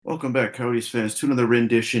Welcome back, Coyotes fans, to another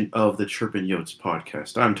rendition of the Chirpin Yotes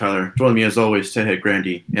podcast. I'm Tyler. Joining me, as always, Ted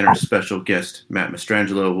Grandy and our special guest, Matt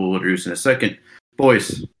Mastrangelo, who we'll introduce in a second.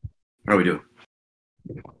 Boys, how are we doing?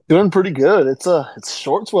 Doing pretty good. It's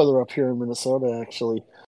shorts weather up here in Minnesota, actually.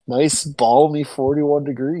 Nice, balmy 41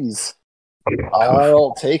 degrees.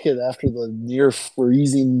 I'll take it after the near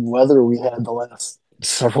freezing weather we had the last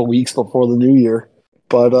several weeks before the new year.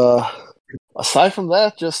 But aside from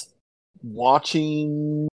that, just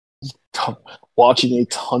watching a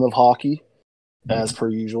ton of hockey as per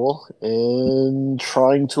usual, and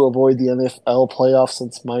trying to avoid the NFL playoffs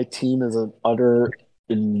since my team is an utter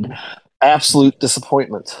and absolute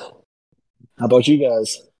disappointment. How about you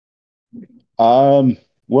guys?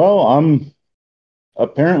 Well, I'm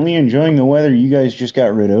apparently enjoying the weather you guys just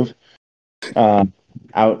got rid of.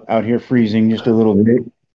 Out here freezing just a little bit.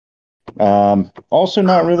 Also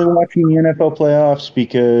not really watching the NFL playoffs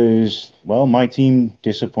because, well, my team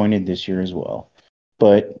disappointed this year as well.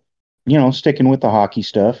 But, sticking with the hockey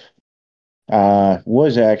stuff,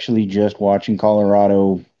 was actually just watching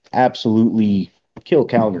Colorado absolutely kill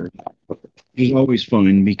Calgary. It's always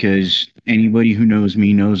fun because anybody who knows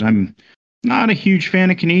me knows I'm not a huge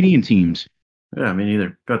fan of Canadian teams. Yeah, me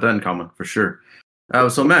neither. Got that in common, for sure.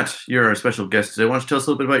 So, Matt, you're our special guest today. Why don't you tell us a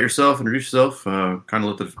little bit about yourself, introduce yourself, kind of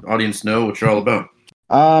let the audience know what you're all about.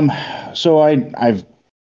 So I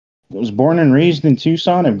was born and raised in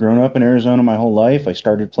Tucson. I've grown up in Arizona my whole life. I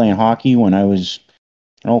started playing hockey when I was,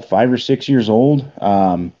 5 or 6 years old.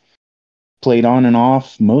 Played on and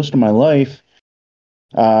off most of my life.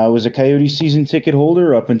 I was a Coyote season ticket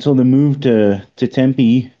holder up until the move to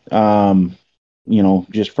Tempe.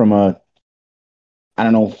 Just from a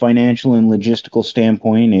financial and logistical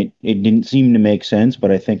standpoint, it didn't seem to make sense, but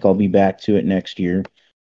I think I'll be back to it next year.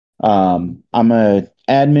 I'm a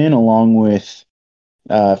admin along with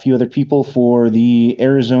a few other people for the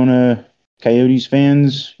Arizona Coyotes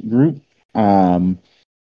fans group. Been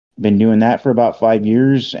doing that for about 5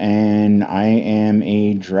 years, and I am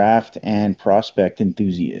a draft and prospect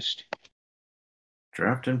enthusiast.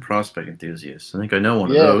 Draft and prospect enthusiast. I think I know one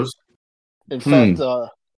of those. In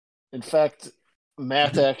fact,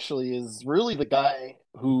 Matt actually is really the guy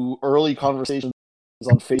who early conversations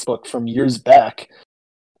on Facebook from years back.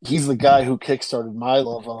 He's the guy who kickstarted my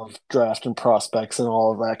love of draft and prospects and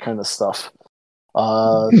all of that kind of stuff.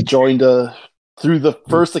 Joined through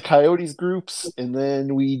the Coyotes groups, and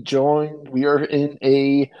then we are in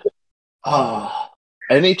a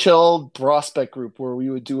NHL prospect group where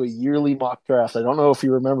we would do a yearly mock draft. I don't know if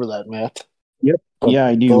you remember that, Matt. Yep. Yeah,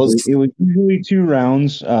 I do. It was usually 2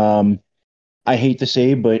 rounds. I hate to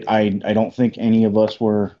say, but I don't think any of us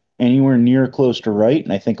were anywhere near close to right,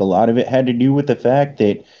 and I think a lot of it had to do with the fact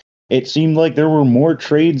that it seemed like there were more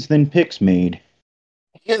trades than picks made.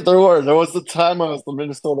 Yeah, there were. There was the time I was the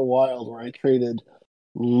Minnesota Wild where I traded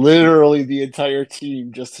literally the entire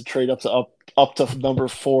team just to trade up to number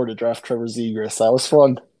 4 to draft Trevor Zegras. That was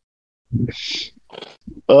fun.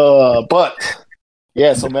 But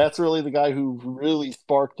yeah, so Matt's really the guy who really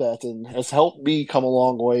sparked that and has helped me come a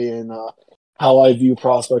long way in how I view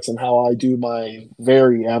prospects and how I do my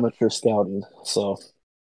very amateur scouting. So,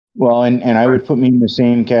 well, and I would put me in the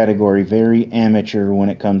same category, very amateur when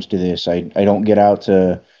it comes to this. I don't get out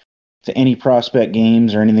to any prospect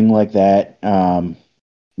games or anything like that. I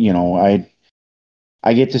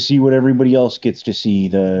get to see what everybody else gets to see,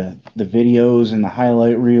 the videos and the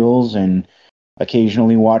highlight reels, and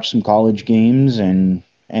occasionally watch some college games and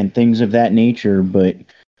things of that nature, but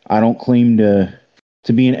I don't claim to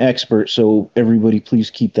be an expert, so everybody please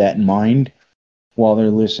keep that in mind while they're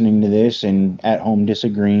listening to this and at home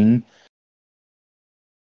disagreeing.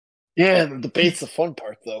 Yeah, the debate's the fun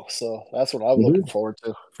part, though, so that's what I'm looking forward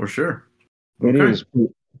to. For sure. It is. All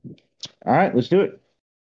right, let's do it.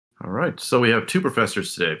 All right, so we have 2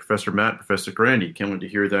 professors today, Professor Matt, Professor Grandy. Can't wait to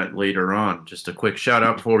hear that later on. Just a quick shout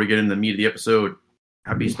out before we get into the meat of the episode.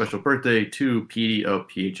 Happy special birthday to PD of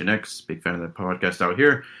PHNX. Big fan of that podcast out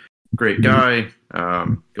here. Great guy.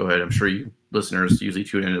 Go ahead. I'm sure you listeners usually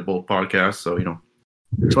tune into both podcasts, so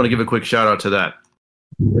just want to give a quick shout out to that.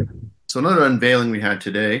 So another unveiling we had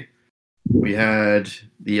today. We had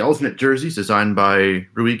the alternate jerseys designed by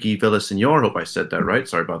Ruiki Villasenor. Hope I said that right.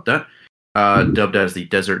 Sorry about that. Dubbed as the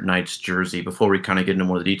Desert Knights jersey. Before we kind of get into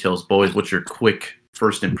more of the details, boys, what's your quick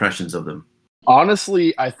first impressions of them?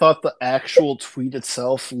 Honestly, I thought the actual tweet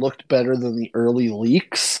itself looked better than the early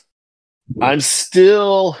leaks. I'm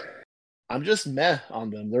just meh on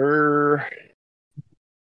them.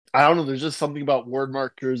 I don't know, there's just something about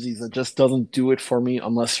wordmark jerseys that just doesn't do it for me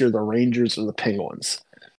unless you're the Rangers or the Penguins.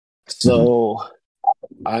 So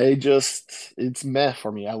It's meh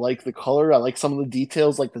for me. I like the color. I like some of the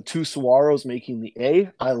details, like the two saguaros making the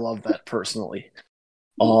A. I love that personally.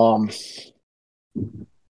 Um,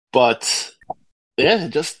 but yeah,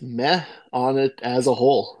 just meh on it as a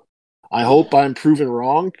whole. I hope I'm proven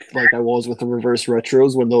wrong, like I was with the reverse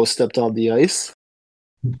retros when those stepped on the ice.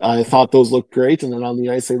 I thought those looked great, and then on the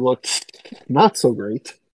ice they looked not so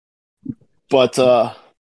great. But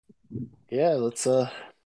yeah, let's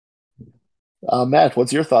Matt,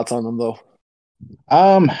 what's your thoughts on them though?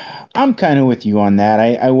 Um, I'm kind of with you on that.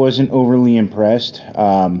 I wasn't overly impressed.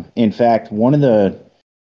 In fact, one of the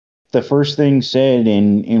first things said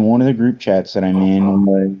in one of the group chats that I'm in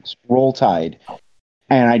was "Roll Tide,"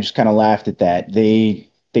 and I just kind of laughed at that. They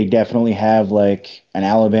definitely have like an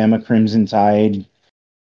Alabama Crimson Tide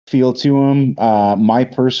feel to them. My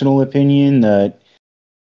personal opinion that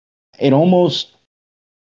it almost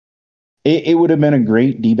it would have been a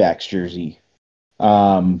great D-backs jersey.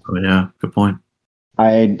 Oh yeah, good point.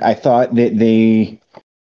 I thought that they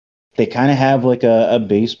kind of have like a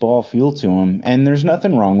baseball feel to them, and there's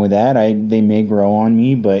nothing wrong with that. They may grow on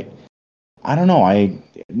me, but I don't know. I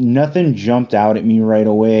nothing jumped out at me right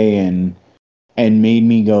away and made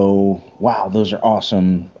me go, "Wow, those are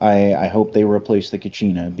awesome." I hope they replace the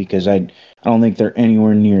Kachina because I don't think they're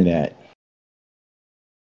anywhere near that.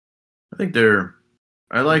 I think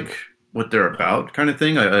I like what they're about, kind of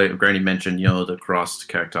thing. Granny mentioned, the crossed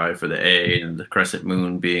cacti for the A and the crescent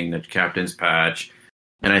moon being the captain's patch.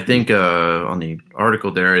 And I think on the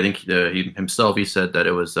article there, I think he said that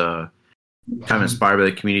it was kind of inspired by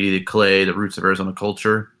the community, the clay, the roots of Arizona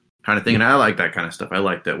culture kind of thing. And I like that kind of stuff. I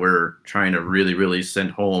like that we're trying to really, really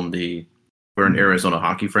send home we're an Arizona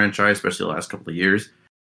hockey franchise, especially the last couple of years.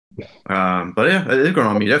 But yeah, they're growing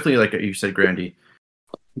on me. Definitely, like you said, Grandy,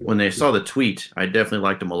 when they saw the tweet, I definitely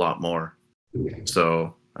liked them a lot more.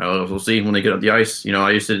 So we'll see when they get on the ice.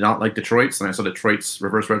 I used to not like Detroit's, and I saw Detroit's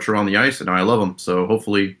reverse retro on the ice, and now I love them. So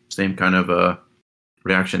hopefully, same kind of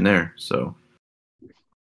reaction there. So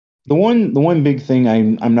The one big thing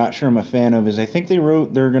I'm not sure I'm a fan of is I think they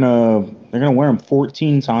wrote they're gonna wear them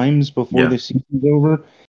 14 times before yeah, the season's over.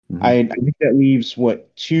 mm-hmm. I think that leaves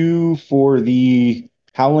what two for the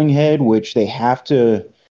Howling Head, which they have to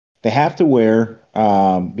wear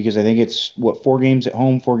because I think it's what 4 games at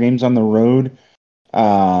home, 4 games on the road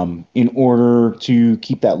in order to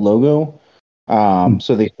keep that logo.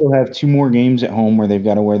 So they still have 2 more games at home where they've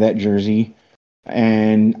got to wear that jersey.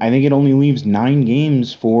 And I think it only leaves 9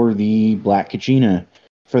 games for the Black Kachina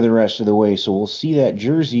for the rest of the way. So we'll see that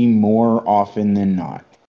jersey more often than not.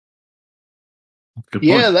 Good point.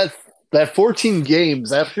 Yeah, that 14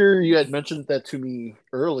 games. After you had mentioned that to me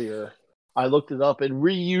earlier, I looked it up, and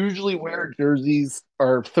we usually wear jerseys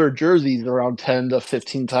or third jerseys around 10 to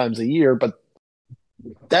 15 times a year, but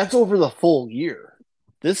that's over the full year.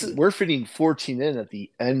 We're fitting 14 in at the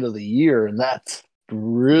end of the year, and that's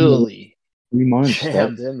really 3 months.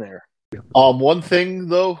 jammed in there. One thing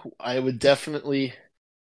though, I would definitely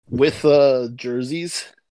with jerseys.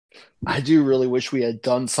 I do really wish we had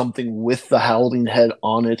done something with the Howling Head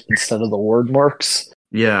on it instead of the word marks.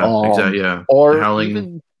 Yeah, exactly. Yeah, the Or howling.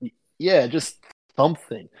 even, yeah, just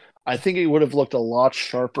something. I think it would have looked a lot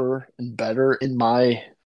sharper and better in my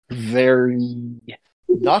very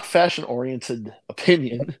not fashion oriented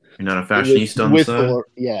opinion. You're not a With fashionista on the with side. the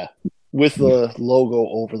yeah, with the logo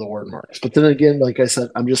over the word marks. But then again, like I said,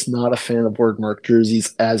 I'm just not a fan of word mark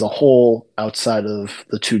jerseys as a whole outside of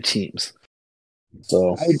the two teams.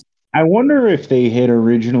 So I wonder if they had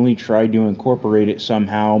originally tried to incorporate it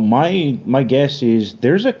somehow. My guess is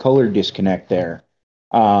there's a color disconnect there.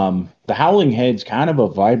 The Howling Head's kind of a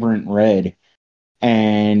vibrant red,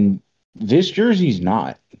 and this jersey's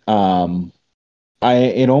not.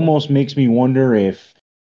 It almost makes me wonder if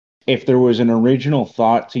there was an original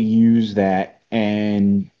thought to use that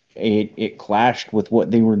and it clashed with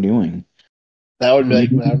what they were doing. that would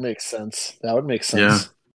You, make sense. That would make Yeah, sense.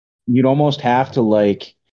 you'd almost have to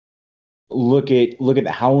like look at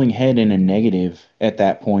the Howling Head in a negative at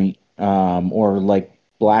that point, or like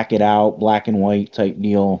black it out, black and white type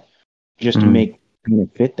deal, just to mm-hmm. make kind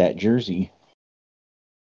of fit that jersey.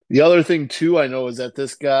 The other thing too I know is that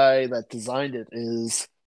this guy that designed it is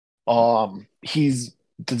he's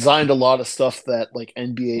designed a lot of stuff that like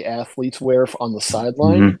NBA athletes wear on the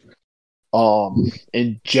sideline. Mm-hmm.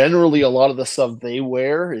 And generally a lot of the stuff they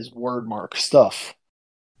wear is word mark stuff.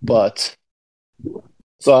 But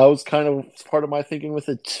so I was kind of part of my thinking with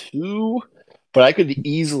it too. But I could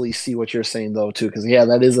easily see what you're saying though too, because yeah,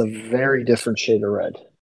 that is a very different shade of red.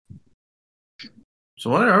 So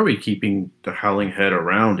why are we keeping the Howling Head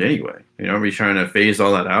around anyway? Are we trying to phase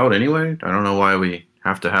all that out anyway? I don't know why we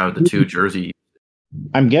have to have the two jersey.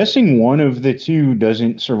 I'm guessing one of the two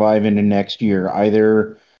doesn't survive into next year.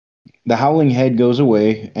 Either the Howling Head goes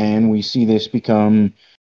away and we see this become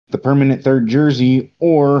the permanent third jersey,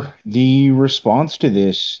 or the response to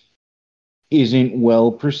this isn't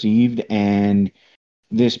well perceived and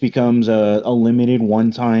this becomes a limited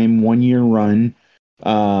one-time 1 year run.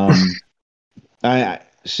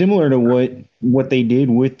 Similar to what they did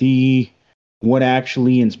with the what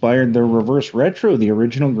actually inspired the reverse retro, the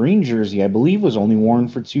original green jersey, I believe was only worn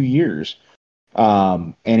for 2 years.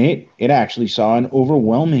 And it actually saw an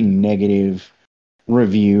overwhelming negative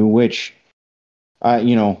review, which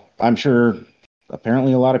I'm sure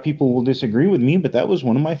apparently a lot of people will disagree with me, but that was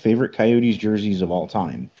one of my favorite Coyotes jerseys of all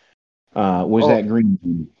time. Was that green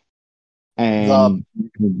one. The And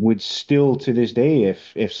would still to this day,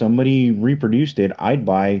 if somebody reproduced it, I'd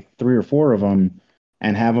buy 3 or 4 of them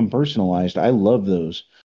and have them personalized. I love those.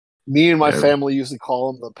 Me and my Yeah. family used to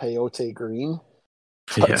call them the peyote green.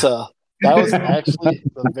 But Yeah. that was actually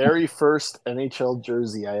the very first NHL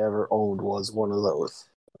jersey I ever owned was one of those.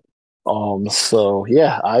 So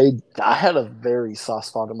yeah, I had a very soft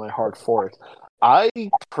spot in my heart for it. I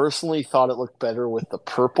personally thought it looked better with the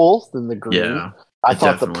purple than the green. Yeah. I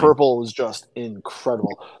thought the definitely. purple was just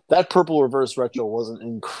incredible. That purple reverse retro was an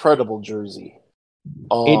incredible jersey.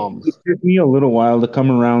 It took me a little while to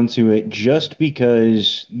come around to it just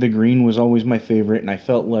because the green was always my favorite, and I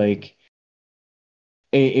felt like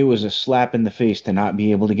it was a slap in the face to not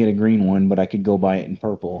be able to get a green one, but I could go buy it in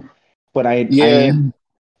purple. But Yeah,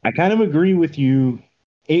 I kind of agree with you.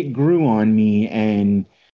 It grew on me, and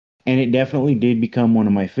it definitely did become one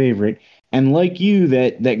of my favorite. And like you,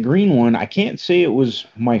 that green one, I can't say it was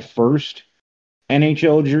my first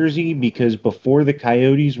NHL jersey because before the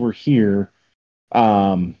Coyotes were here,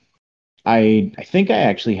 um, I think I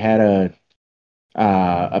actually had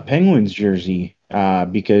a Penguins jersey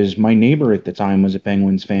because my neighbor at the time was a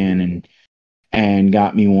Penguins fan and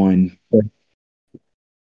got me one. But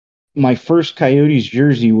my first Coyotes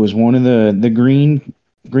jersey was one of the green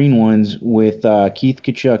ones with Keith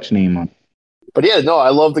Kachuk's name on. but yeah, no, I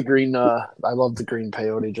love the green. I love the green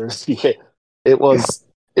peyote jersey. It was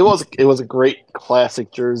it was a great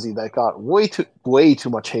classic jersey that got way too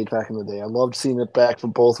much hate back in the day. I loved seeing it back for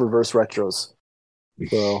both reverse retros.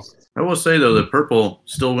 So I will say though, the purple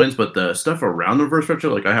still wins, but the stuff around the reverse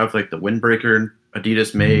retro, like I have like the windbreaker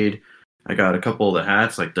Adidas made. I got a couple of the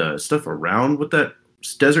hats, like the stuff around with that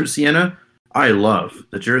desert sienna. I love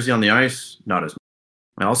the jersey on the ice, not as much.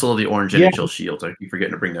 I also love the orange Yeah, NHL shields. I keep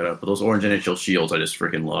forgetting to bring that up, but those orange NHL shields, I just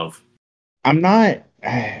freaking love. I'm not.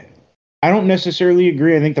 I don't necessarily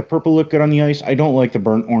agree. I think the purple looked good on the ice. I don't like the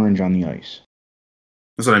burnt orange on the ice.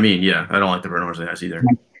 That's what I mean. Yeah, I don't like the burnt orange on the ice either.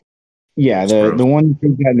 Yeah, It's the gross. one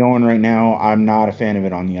thing got going right now, I'm not a fan of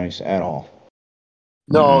it on the ice at all.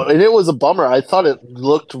 no, and it was a bummer. I thought it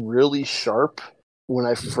looked really sharp when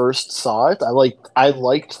I first saw it. I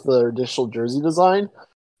liked the initial jersey design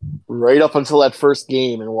right up until that first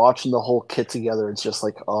game and watching the whole kit together. It's just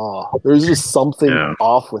like, oh, there's just something Yeah.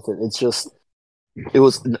 off with it. It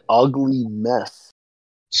was an ugly mess.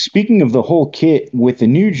 Speaking of the whole kit with the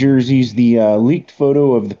new jerseys, the leaked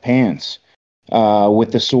photo of the pants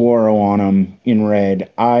with the Saguaro on them in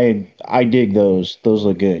red, I dig those. Those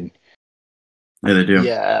look good. Yeah, they do.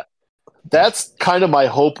 Yeah, that's kind of my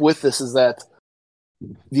hope with this is that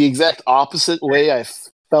the exact opposite way I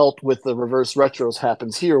felt with the reverse retros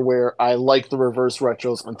happens here, where I like the reverse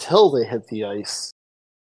retros until they hit the ice.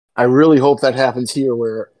 I really hope that happens here,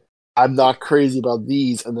 where I'm not crazy about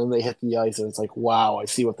these, and then they hit the ice, and it's like, wow, I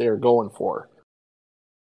see what they were going for.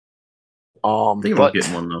 I think I'm But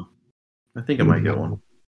getting one though. I think I might get one.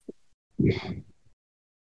 If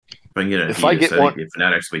I can get an if I Adidas, get I one, think the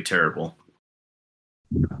Fanatics will be terrible.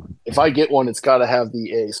 if I get one, it's got to have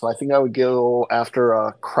the A. So I think I would go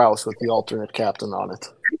after Kraus with the alternate captain on it.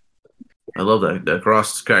 I love that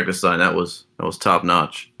cross cactus sign. That was top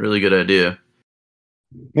notch. Really good idea.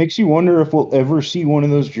 Makes you wonder if we'll ever see one of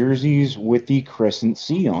those jerseys with the Crescent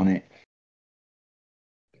C on it.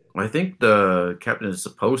 I think the captain is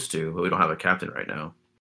supposed to, but we don't have a captain right now.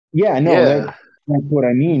 Yeah, no, Yeah, that's what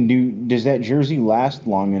I mean. Does that jersey last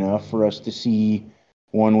long enough for us to see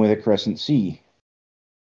one with a Crescent C?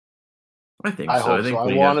 I think I so. I hope so. think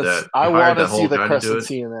when you have that, I you hired want to that see whole the guy to do Crescent it.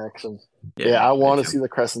 C in action. Yeah, Yeah, I me want to too. see the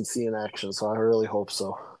Crescent C in action. So I really hope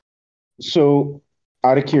so. So,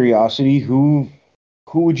 out of curiosity, who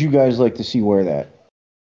would you guys like to see wear that?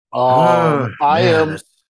 I Man, am.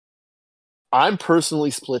 I'm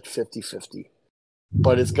personally split 50-50,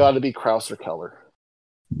 but it's got to be Kraus or Keller.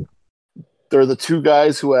 They're the two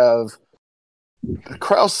guys who have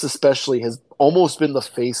Kraus especially has almost been the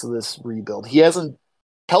face of this rebuild. He hasn't.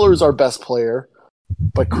 Keller's our best player,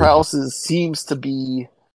 but Krause seems to be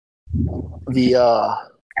the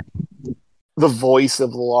the voice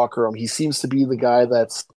of the locker room. He seems to be the guy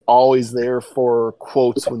that's always there for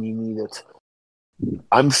quotes when you need it.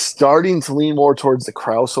 I'm starting to lean more towards the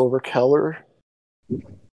Krause over Keller,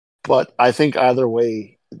 but I think either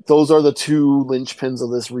way, those are the two linchpins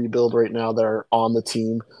of this rebuild right now that are on the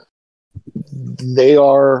team. They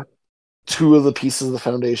are two of the pieces of the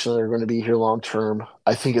foundation that are going to be here long term.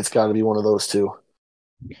 I think it's got to be one of those two.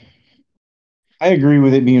 I agree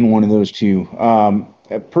with it being one of those two.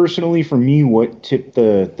 Personally, for me, what tipped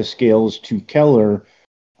the scales to Keller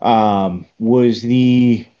was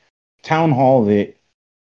the town hall that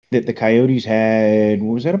the Coyotes had.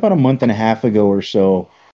 Was that about a month and a half ago or so?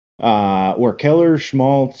 Where Keller,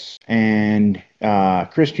 Schmaltz, and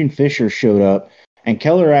Christian Fischer showed up, and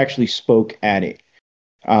Keller actually spoke at it.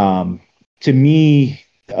 To me,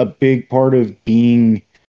 a big part of being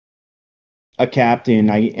a captain,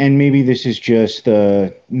 and maybe this is just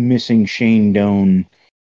the missing Shane Doan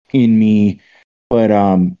in me,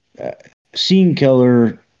 but seeing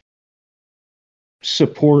Keller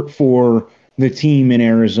support for the team in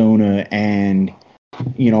Arizona and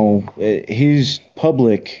his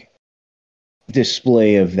public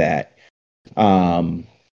display of that.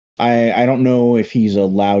 I don't know if he's a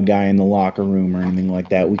loud guy in the locker room or anything like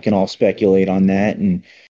that. We can all speculate on that, and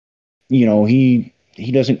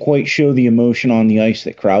he doesn't quite show the emotion on the ice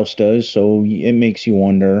that Krause does, so it makes you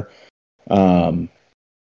wonder.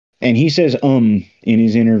 And he says in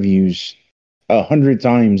his interviews 100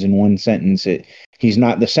 times in one sentence. He's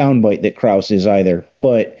not the soundbite that Krause is either,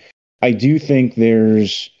 but I do think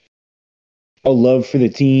there's a love for the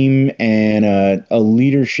team and a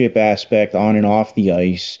leadership aspect on and off the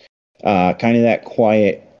ice, kind of that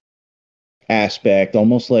quiet aspect,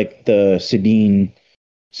 almost like the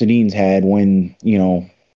Sedin's had when,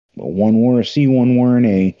 one wore a C, one wore an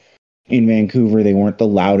A. In Vancouver, they weren't the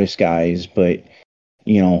loudest guys, but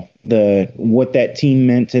what that team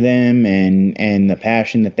meant to them and the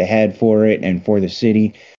passion that they had for it and for the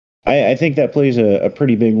city, I think that plays a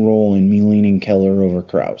pretty big role in me leaning Keller over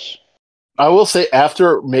Krause. I will say,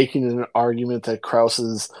 after making an argument that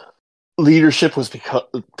Krause's leadership was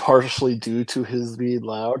partially due to his being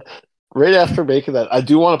loud, right after making that, I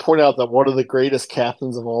do want to point out that one of the greatest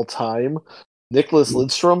captains of all time, Nicholas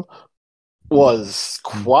Lidstrom, was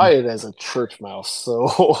quiet as a church mouse.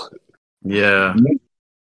 So Yeah.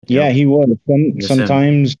 Yeah, he was.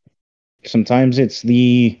 Sometimes it's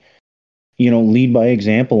the, lead by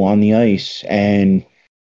example on the ice. And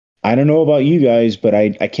I don't know about you guys, but I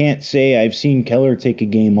can't say I've seen Keller take a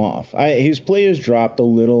game off. His play has dropped a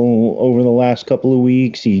little over the last couple of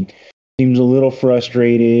weeks. He seems a little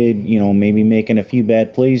frustrated, maybe making a few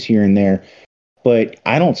bad plays here and there. But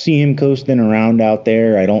I don't see him coasting around out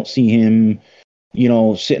there. I don't see him,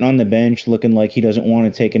 sitting on the bench looking like he doesn't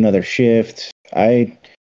want to take another shift. I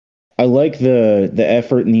like the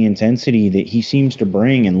effort and the intensity that he seems to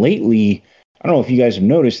bring. And lately, I don't know if you guys have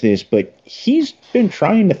noticed this, but he's been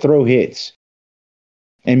trying to throw hits.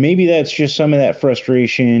 And maybe that's just some of that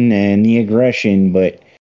frustration and the aggression, but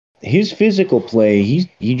his physical play,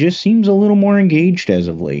 he just seems a little more engaged as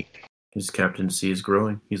of late. His captaincy is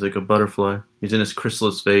growing. He's like a butterfly. He's in his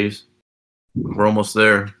chrysalis phase. We're almost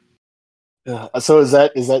there. Yeah. So is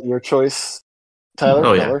that your choice, Tyler?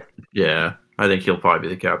 Oh, Keller? Yeah. I think he'll probably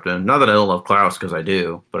be the captain. Not that I don't love Klaus, because I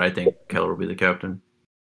do, but I think Keller will be the captain.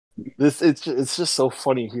 It's just so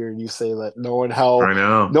funny hearing you say that, knowing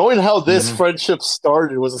how this friendship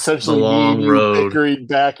started was essentially me and you bickering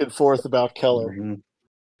back and forth about Keller. Mm-hmm.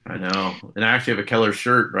 I know. And I actually have a Keller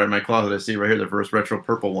shirt right in my closet. I see right here, the first retro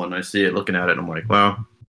purple one. I see it looking at it, and I'm like, wow,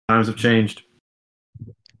 times have changed.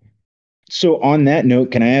 So on that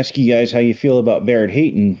note, can I ask you guys how you feel about Barrett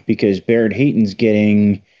Hayton? Because Barrett Hayton's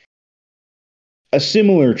getting a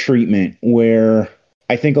similar treatment where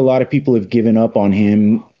I think a lot of people have given up on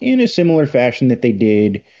him in a similar fashion that they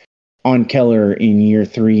did on Keller in year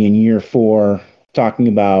 3 and year 4, talking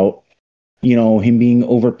about, him being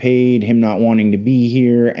overpaid, him not wanting to be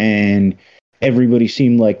here, and everybody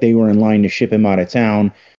seemed like they were in line to ship him out of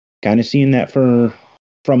town. Kind of seeing that from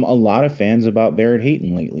a lot of fans about Barrett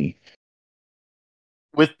Hayton lately.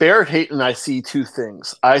 With Barrett Hayton, I see two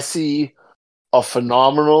things. I see a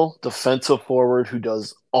phenomenal defensive forward who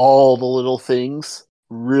does all the little things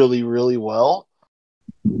really, really well,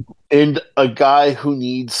 and a guy who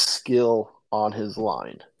needs skill on his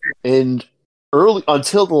line. And early,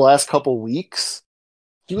 until the last couple weeks,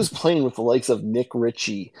 he was playing with the likes of Nick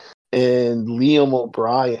Ritchie and Liam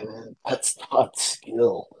O'Brien, and that's not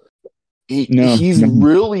skill. He's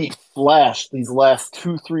really flashed these last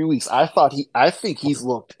 2-3 weeks. I think he's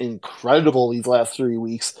looked incredible these last 3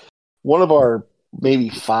 weeks. One of our maybe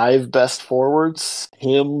 5 best forwards,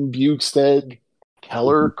 him, Bukestad,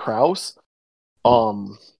 Keller, Kraus.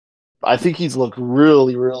 I think he's looked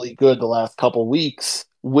really, really good the last couple weeks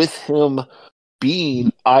with him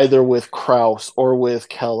being either with Kraus or with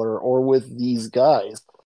Keller or with these guys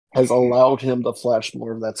has allowed him to flash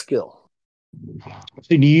more of that skill.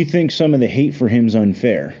 So do you think some of the hate for him is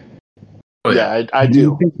unfair? Oh, yeah, I do.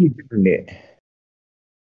 You think he's earned it?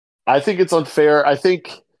 I think it's unfair. I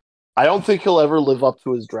don't think he'll ever live up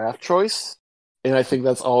to his draft choice. And I think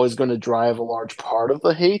that's always going to drive a large part of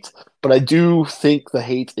the hate. But I do think the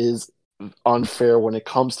hate is unfair when it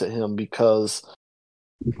comes to him because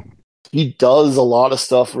he does a lot of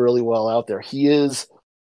stuff really well out there. He is,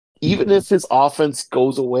 even if his offense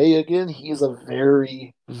goes away again, he is a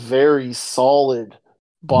very, very solid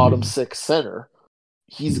bottom 6 center.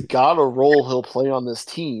 He's got a role he'll play on this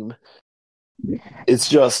team. It's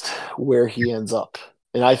just where he ends up.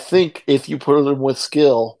 And I think if you put him with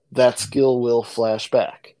skill, that skill will flash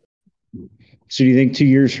back. So do you think 2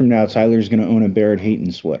 years from now, Tyler's going to own a Barrett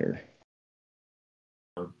Hayton sweater?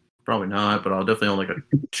 Probably not, but I'll definitely own like a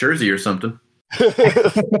jersey or something. Not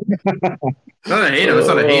that I hate him. It's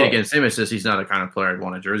not a hate against him. It's just he's not the kind of player I'd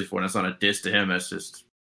want a jersey for. And that's not a diss to him. That's just,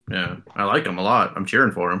 yeah, I like him a lot. I'm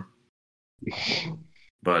cheering for him.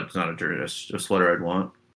 But it's not a jersey. It's a sweater I'd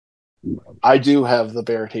want. I do have the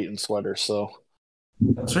Barrett Hayton sweater, so.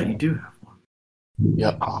 That's right, you do have one.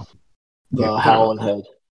 Yep. The Howland head.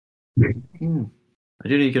 I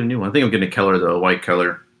do need to get a new one. I think I'm getting a Keller, though, a white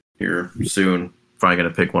Keller here soon. Probably going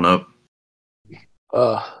to pick one up.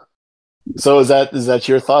 So is that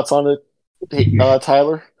your thoughts on it,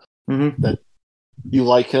 Tyler? Mm-hmm. That you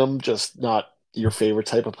like him, just not your favorite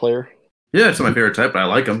type of player? Yeah, it's not my favorite type, but I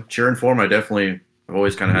like him. Cheering for him, I've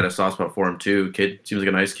always kind of had a soft spot for him, too. Kid seems like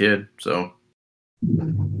a nice kid, so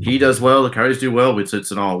he does well. The Coyotes do well.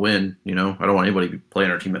 It's an all win. You know, I don't want anybody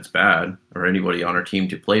playing our team that's bad or anybody on our team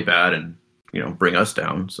to play bad and, you know, bring us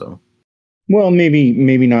down. So, well, maybe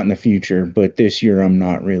not in the future, but this year I'm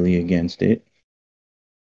not really against it.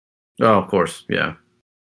 Oh, of course, yeah.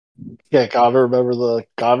 Yeah, gotta remember the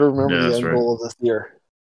end goal of this year.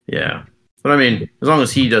 Yeah, but I mean, as long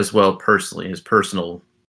as he does well personally, his personal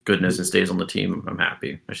goodness and stays on the team, I'm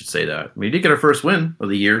happy. I should say that. I mean, he did get our first win of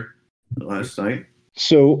the year last night.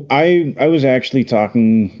 So I was actually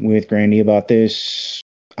talking with Grandy about this,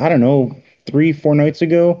 I don't know, 3-4 nights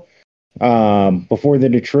ago, before the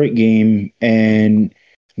Detroit game, and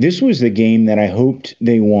this was the game that I hoped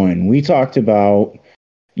they won. We talked about,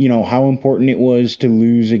 you know, how important it was to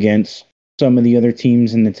lose against some of the other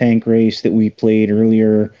teams in the tank race that we played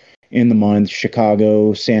earlier in the month,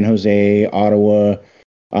 Chicago, San Jose, Ottawa,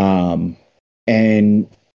 and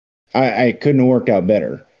I couldn't have worked out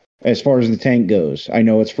better. As far as the tank goes, I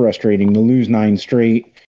know it's frustrating to lose 9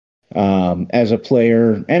 straight. As a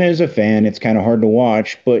player and as a fan, it's kind of hard to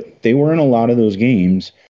watch, but they were in a lot of those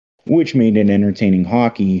games, which made it entertaining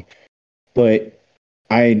hockey. But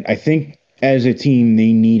I think as a team,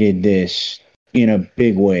 they needed this in a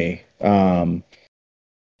big way. I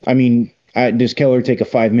mean, does Keller take a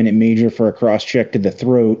 5-minute major for a cross check to the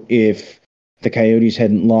throat if the Coyotes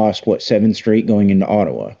hadn't lost, 7 straight going into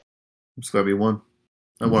Ottawa? It's got to be one.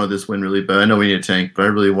 I wanted this win really bad. I know we need a tank, but I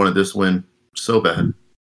really wanted this win so bad.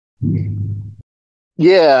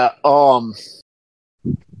 Yeah,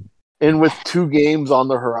 and with 2 games on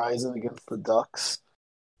the horizon against the Ducks,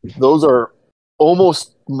 those are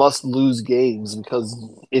almost must-lose games because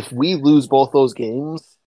if we lose both those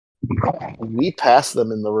games, we pass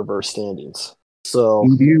them in the reverse standings. So,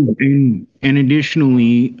 and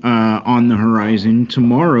additionally, on the horizon,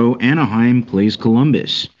 tomorrow, Anaheim plays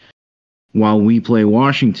Columbus while we play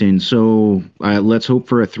Washington. So let's hope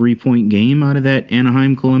for a 3-point game out of that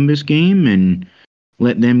Anaheim-Columbus game and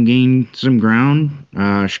let them gain some ground.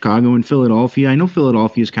 Chicago and Philadelphia. I know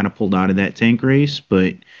Philadelphia's kind of pulled out of that tank race,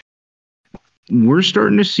 but we're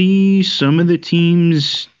starting to see some of the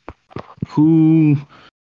teams who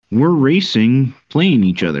were racing playing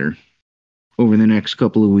each other over the next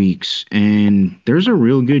couple of weeks, and there's a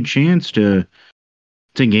real good chance to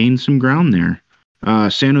gain some ground there.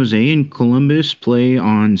 San Jose and Columbus play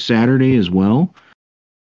on Saturday as well.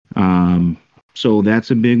 So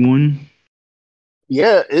that's a big one.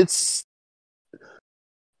 Yeah,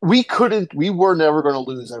 we were never going to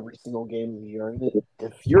lose every single game of the year.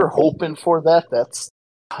 If you're hoping for that, that's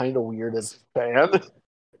kind of weird as a fan.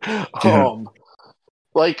 Yeah.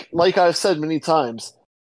 Like I've said many times,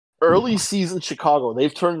 early season Chicago,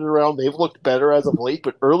 they've turned it around. They've looked better as of late,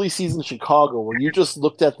 but early season Chicago, where you just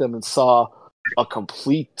looked at them and saw a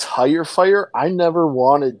complete tire fire, I never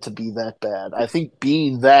wanted to be that bad. I think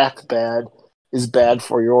being that bad is bad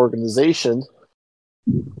for your organization,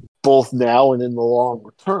 both now and in the long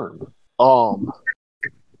term.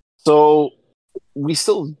 So we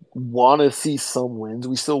still want to see some wins.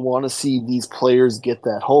 We still want to see these players get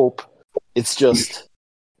that hope. It's just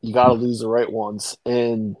you got to lose the right ones,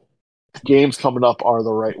 and games coming up are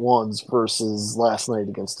the right ones versus last night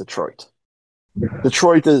against Detroit.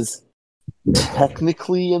 Detroit is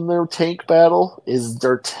technically in their tank battle.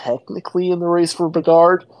 They're technically in the race for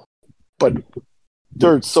Bedard, but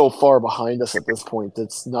they're so far behind us at this point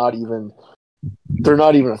that's they're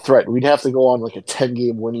not even a threat. We'd have to go on like a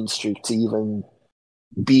 10-game winning streak to even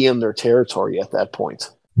be in their territory at that point.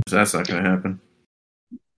 So that's not going to happen.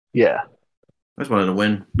 Yeah. I just wanted to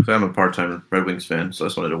win because I'm a part-time Red Wings fan, so I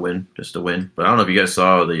just wanted to win, just to win. But I don't know if you guys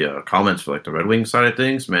saw the comments for like the Red Wings side of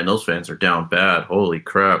things. Man, those fans are down bad. Holy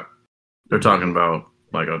crap! They're talking about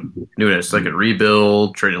like doing a second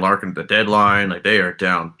rebuild, trading Larkin at the deadline. Like they are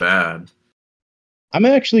down bad. I'm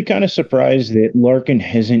actually kind of surprised that Larkin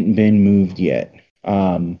hasn't been moved yet.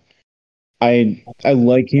 I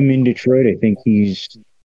like him in Detroit. I think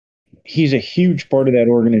he's a huge part of that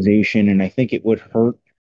organization, and I think it would hurt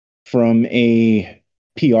from a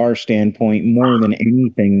PR standpoint more than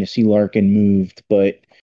anything to see Larkin moved. But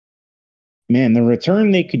man, the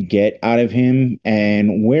return they could get out of him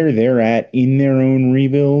and where they're at in their own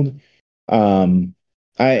rebuild,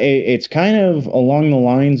 it's kind of along the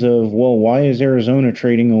lines of, well, why is Arizona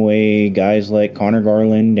trading away guys like Connor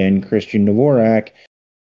Garland and Christian Dvorak?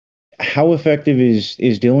 How effective is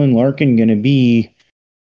Dylan Larkin going to be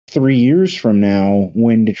 3 years from now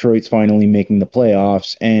when Detroit's finally making the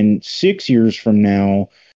playoffs, and 6 years from now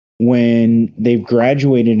when they've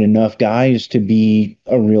graduated enough guys to be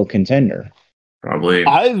a real contender? Probably.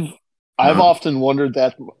 I've often wondered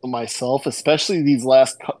that myself, especially these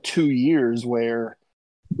last 2 years where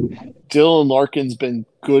Dylan Larkin's been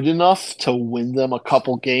good enough to win them a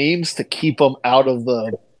couple games to keep them out of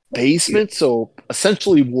the basement, so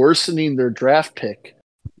essentially worsening their draft pick.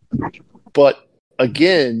 But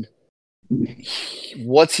again,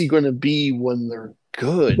 what's he going to be when they're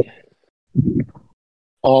good?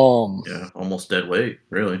 Yeah, almost dead weight,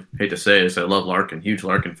 really. Hate to say this, I love Larkin, huge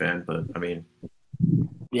Larkin fan, but I mean,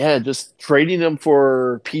 yeah, just trading them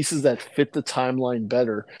for pieces that fit the timeline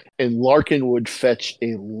better, and Larkin would fetch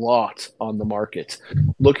a lot on the market.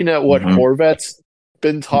 Looking at what Horvat's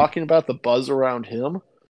been talking about, the buzz around him,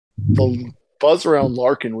 the buzz around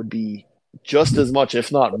Larkin would be just as much,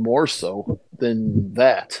 if not more so, than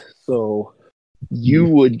that. So you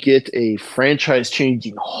would get a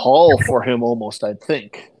franchise-changing haul for him almost, I'd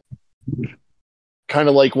think. Kind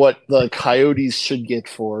of like what the Coyotes should get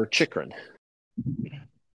for Chikrin.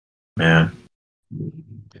 man.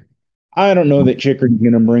 I don't know that Chikrin's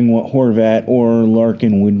going to bring what Horvat or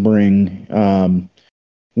Larkin would bring.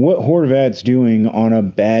 What Horvat's doing on a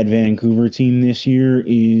bad Vancouver team this year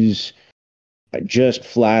is just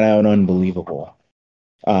flat out unbelievable.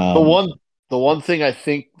 The one thing I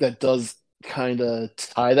think that does kind of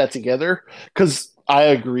tie that together, because I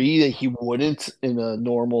agree that he wouldn't in a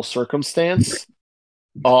normal circumstance,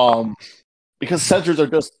 because centers are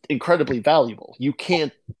just incredibly valuable. You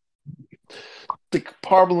can't. The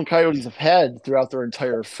problem the Coyotes have had throughout their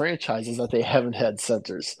entire franchise is that they haven't had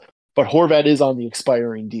centers, but Horvat is on the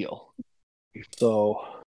expiring deal, so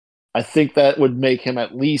I think that would make him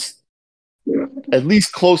at least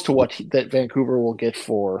close to what that Vancouver will get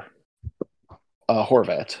for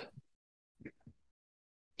Horvat.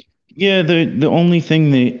 Yeah, the only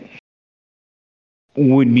thing that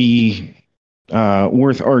would be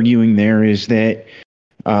worth arguing there is that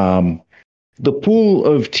the pool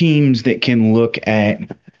of teams that can look at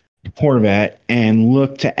Horvat and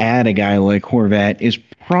look to add a guy like Horvat is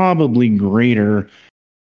probably greater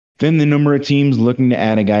than the number of teams looking to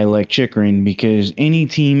add a guy like Chikrin, because any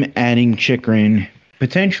team adding Chikrin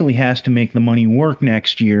potentially has to make the money work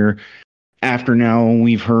next year. After now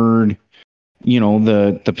we've heard,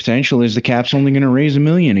 the potential is the Cap's only going to raise $1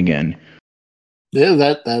 million again. Yeah,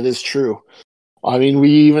 that is true. I mean, we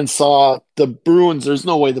even saw the Bruins. There's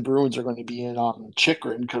no way the Bruins are going to be in on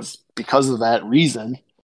Chikrin because of that reason.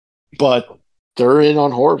 But they're in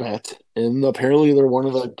on Horvat, and apparently they're one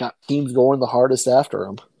of the teams going the hardest after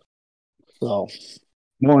him. So,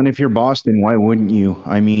 well, and if you're Boston, why wouldn't you?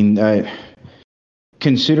 I mean,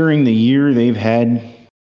 considering the year they've had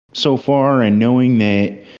so far, and knowing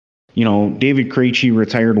that David Krejci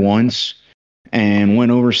retired once and went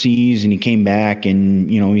overseas, and he came back, and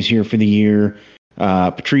he's here for the year.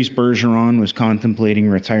 Patrice Bergeron was contemplating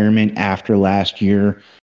retirement after last year.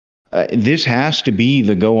 This has to be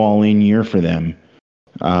the go all in year for them,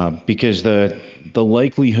 because the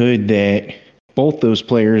likelihood that both those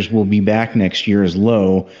players will be back next year is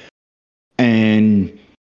low. And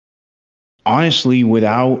honestly, you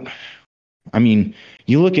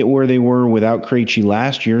look at where they were without Krejci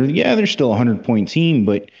last year. Yeah, they're still a 100-point team,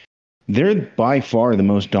 but they're by far the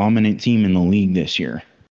most dominant team in the league this year.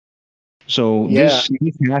 So this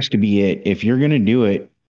has to be it. If you're going to do it,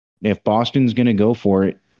 if Boston's going to go for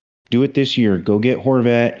it, do it this year. Go get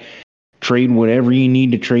Horvat, trade whatever you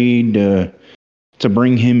need to trade to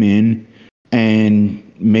bring him in, and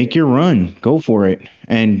make your run. Go for it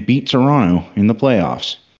and beat Toronto in the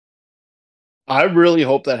playoffs. I really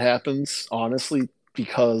hope that happens, honestly,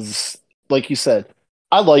 because, like you said,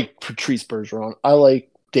 I like Patrice Bergeron. I like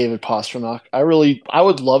David Pastrnak. I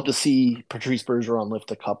would love to see Patrice Bergeron lift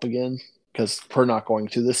the cup again, because we're not going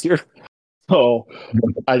to this year. So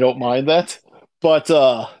I don't mind that. But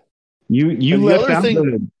you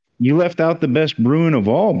left out the best Bruin of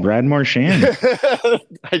all, Brad Marchand.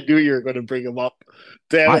 I knew you were going to bring him up.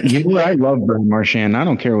 Damn it. I love Brad Marchand. I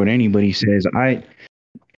don't care what anybody says.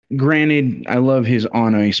 Granted, I love his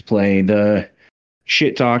on ice play. The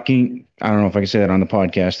shit talking, I don't know if I can say that on the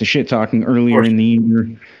podcast. The shit talking earlier in the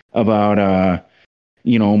year about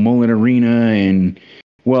Mullet Arena, and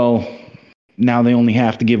now they only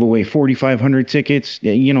have to give away 4,500 tickets.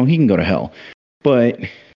 He can go to hell. But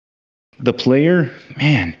the player,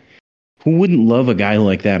 man, who wouldn't love a guy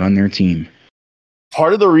like that on their team?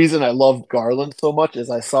 Part of the reason I love Garland so much is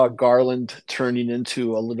I saw Garland turning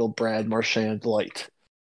into a little Brad Marchand light,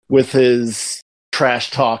 with his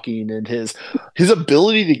trash talking and his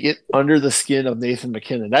ability to get under the skin of Nathan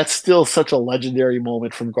MacKinnon. That's still such a legendary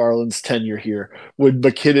moment from Garland's tenure here, when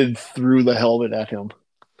MacKinnon threw the helmet at him.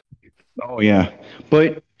 Oh, yeah.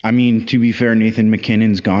 But, to be fair, Nathan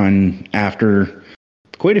MacKinnon's gone after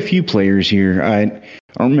quite a few players here. I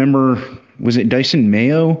don't remember, was it Dyson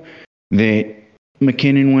Mayo that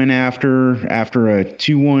MacKinnon went after a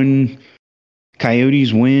 2-1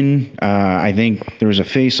 Coyotes win? I think there was a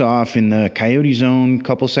face-off in the Coyote zone,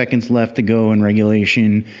 couple seconds left to go in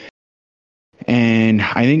regulation. And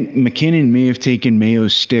I think MacKinnon may have taken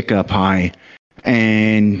Mayo's stick up high,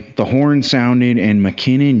 and the horn sounded, and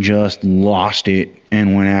MacKinnon just lost it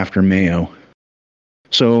and went after Mayo.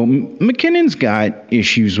 So McKinnon's got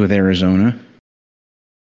issues with Arizona.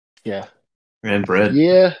 Yeah. And Brett.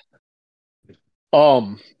 Yeah.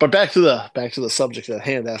 But back to the subject at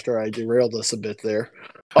hand after I derailed us a bit there.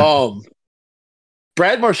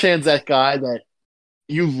 Brad Marchand's that guy that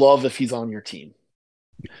you love if he's on your team.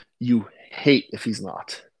 You hate if he's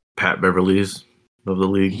not. Pat Beverly's of the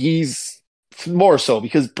league. He's more so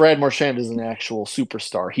because Brad Marchand is an actual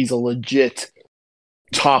superstar. He's a legit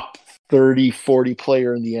top 30, 40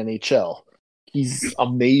 player in the NHL. He's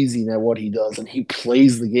amazing at what he does, and he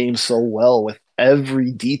plays the game so well with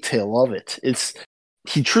every detail of it.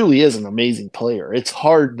 He truly is an amazing player. It's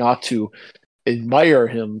hard not to admire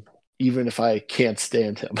him, even if I can't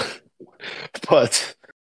stand him. But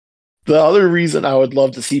the other reason I would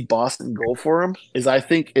love to see Boston go for him is I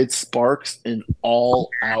think it sparks an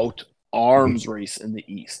all-out arms race in the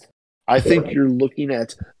East. I think you're looking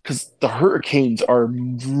at, because the Hurricanes are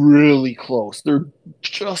really close. They're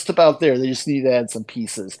just about there. They just need to add some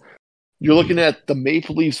pieces. You're looking at the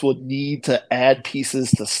Maple Leafs would need to add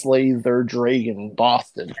pieces to slay their dragon in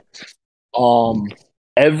Boston.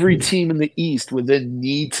 Every team in the East would then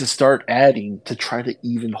need to start adding to try to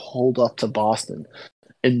even hold up to Boston.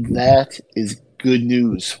 And that is good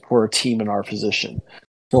news for a team in our position.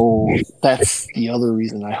 So that's the other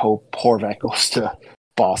reason I hope Horvat goes to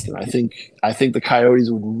Boston. I think the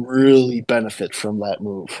Coyotes would really benefit from that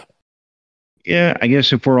move. Yeah, I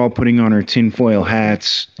guess if we're all putting on our tinfoil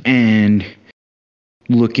hats and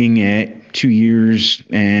looking at 2 years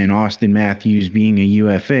and Austin Matthews being a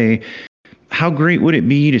UFA, how great would it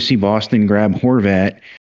be to see Boston grab Horvat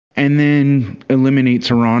and then eliminate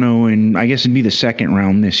Toronto? And I guess it'd be the second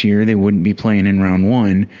round this year. They wouldn't be playing in round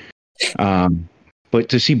one. But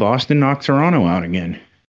to see Boston knock Toronto out again.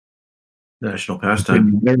 National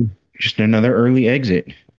pastime. Just another early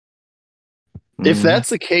exit. If that's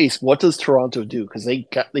the case, what does Toronto do? Because they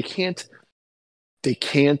can't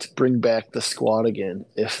bring back the squad again.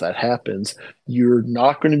 If that happens, you're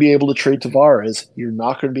not going to be able to trade Tavares. You're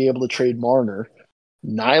not going to be able to trade Marner.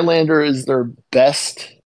 Nylander is their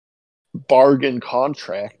best bargain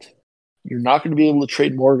contract. You're not going to be able to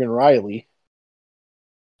trade Morgan Riley.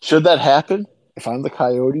 Should that happen, if I'm the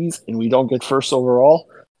Coyotes and we don't get first overall,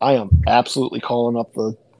 I am absolutely calling up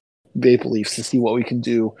the Maple Leafs to see what we can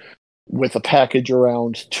do with a package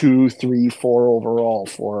around 2, 3, 4 overall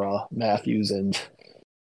for Matthews, and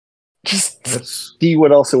just see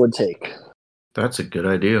what else it would take. That's a good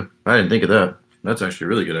idea. I didn't think of that. That's actually a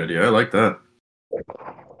really good idea. I like that.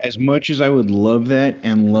 As much as I would love that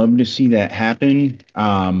and love to see that happen,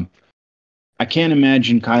 I can't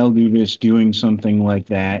imagine Kyle Dubas doing something like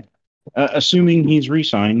that, assuming he's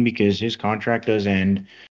re-signed because his contract does end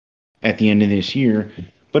at the end of this year.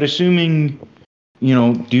 But assuming,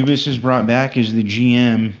 Dubas is brought back as the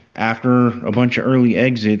GM after a bunch of early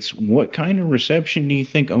exits, what kind of reception do you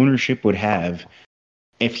think ownership would have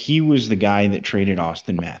if he was the guy that traded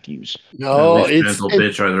Austin Matthews? No,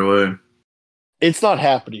 bitch either way. It's not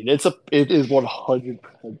happening. It is 100%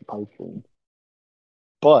 pipe dream.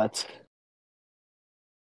 But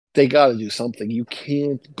they got to do something. You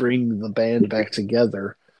can't bring the band back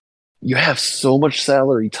together. You have so much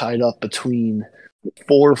salary tied up between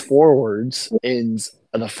 4 forwards and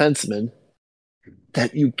an defenseman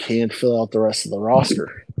that you can't fill out the rest of the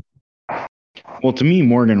roster. Well, to me,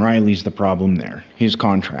 Morgan Riley's the problem there. His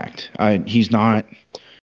contract. He's not.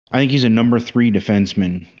 I think he's a number 3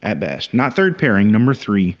 defenseman at best. Not third pairing, number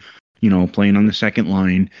 3, playing on the second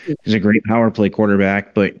line. He's a great power play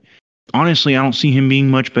quarterback, but honestly, I don't see him being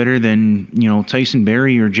much better than, Tyson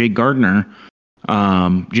Barrie or Jake Gardiner.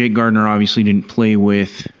 Jake Gardiner obviously didn't play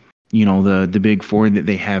with, the big 4 that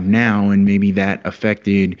they have now, and maybe that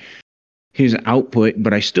affected his output,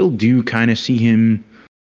 but I still do kind of see him,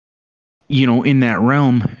 in that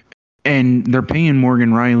realm. And they're paying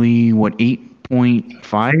Morgan Riley,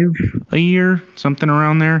 8.5 a year, something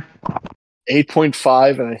around there.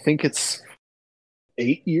 8.5, and I think it's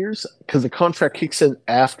 8 years because the contract kicks in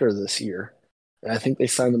after this year, and I think they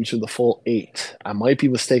signed him to the full 8. I might be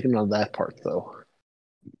mistaken on that part though.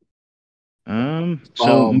 But I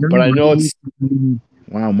know it's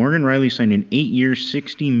wow. Morgan Riley signed an 8-year,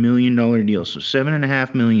 $60 million deal, so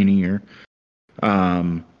 $7.5 million a year.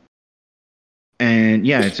 And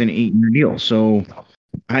yeah, it's an 8-year deal. So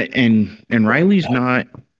and Riley's not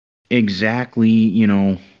exactly,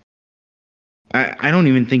 I don't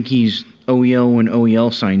even think he's OEL when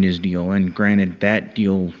OEL signed his deal. And granted, that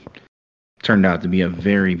deal turned out to be a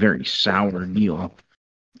very, very sour deal.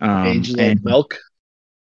 Aged like milk.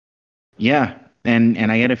 Yeah,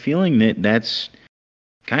 and I get a feeling that that's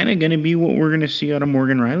kind of going to be what we're going to see out of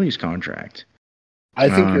Morgan Riley's contract. I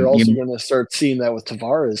think you're also going to start seeing that with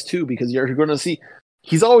Tavares too, because you're going to see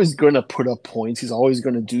he's always going to put up points. He's always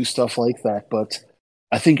going to do stuff like that, but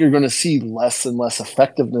I think you're going to see less and less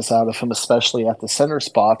effectiveness out of him, especially at the center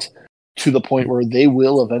spot, to the point where they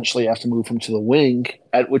will eventually have to move him to the wing,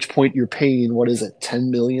 at which point you're paying, $10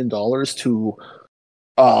 million to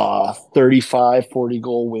 35, 40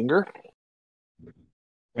 goal winger.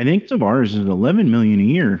 I think Tavares is $11 million a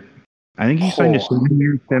year. I think he signed a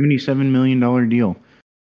 7-year, $77 million deal.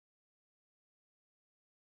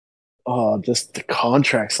 Just the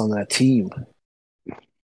contracts on that team.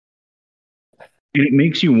 It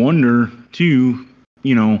makes you wonder, too,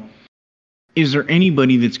 is there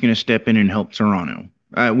anybody that's going to step in and help Toronto?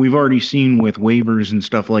 We've already seen with waivers and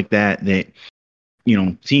stuff like that,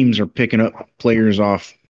 teams are picking up players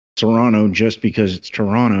off Toronto just because it's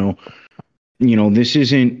Toronto. This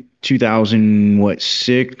isn't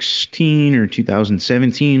 2016 or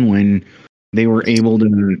 2017 when they were able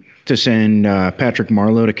to send Patrick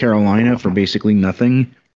Marleau to Carolina for basically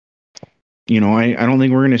nothing. I don't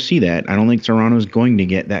think we're going to see that. I don't think Toronto's going to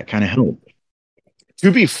get that kind of help.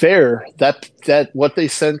 To be fair, that what they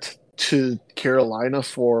sent to Carolina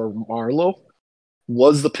for Marleau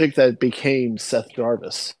was the pick that became Seth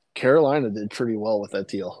Jarvis. Carolina did pretty well with that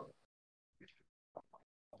deal.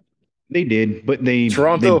 They did, but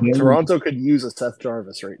Toronto could use a Seth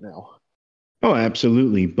Jarvis right now. Oh,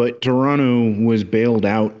 absolutely. But Toronto was bailed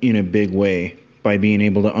out in a big way by being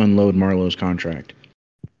able to unload Marleau's contract.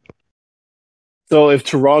 So if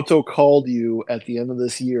Toronto called you at the end of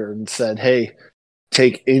this year and said, hey,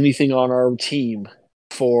 take anything on our team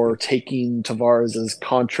for taking Tavares'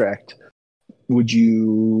 contract, would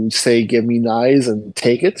you say give me knives and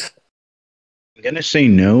take it? I'm going to say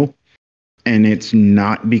no, and it's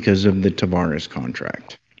not because of the Tavares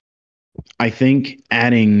contract. I think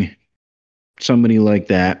adding somebody like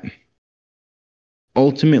that,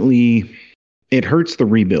 ultimately, it hurts the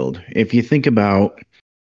rebuild. If you think about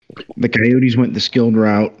the Coyotes went the skilled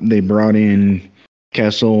route, they brought in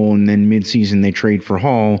Kessel, and then midseason they trade for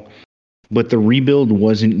Hall, but the rebuild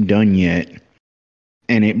wasn't done yet,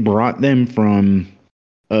 and it brought them from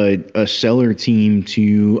a stellar team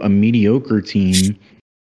to a mediocre team,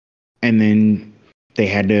 and then they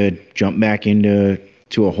had to jump back into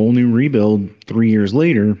a whole new rebuild 3 years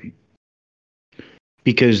later.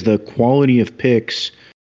 because the quality of picks,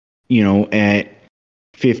 at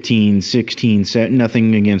 15, 16,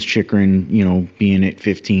 nothing against Chikrin, being at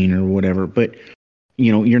 15 or whatever, but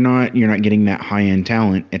you're not getting that high end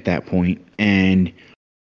talent at that point. And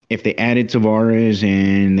if they added Tavares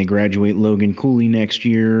and they graduate Logan Cooley next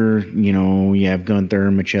year, you have Gunther,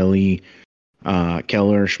 Michelli,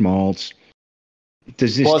 Keller, Schmaltz.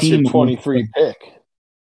 Does this plus team your 23 pick?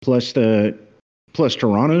 Plus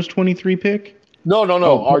Toronto's 23 pick? No,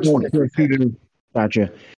 our 23 pick.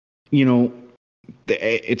 Gotcha.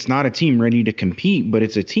 It's not a team ready to compete, but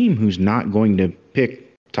it's a team who's not going to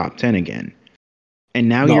pick top 10 again. And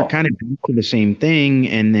now you're kind of back to the same thing.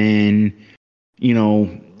 And then,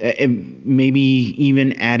 maybe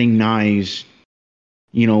even adding Nyes,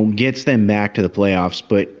 gets them back to the playoffs,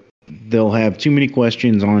 but they'll have too many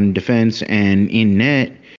questions on defense and in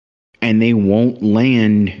net, and they won't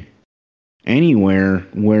land anywhere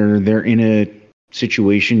where they're in a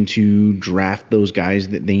situation to draft those guys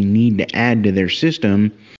that they need to add to their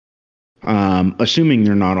system, assuming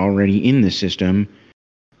they're not already in the system.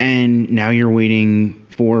 And now you're waiting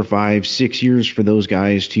 4, 5, 6 years for those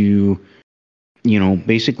guys to,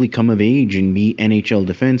 basically come of age and be NHL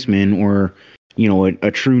defensemen or,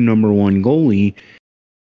 a true number one goalie.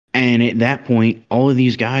 And at that point, all of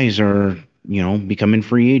these guys are, becoming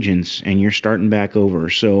free agents and you're starting back over.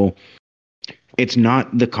 So it's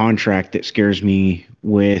not the contract that scares me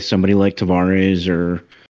with somebody like Tavares or,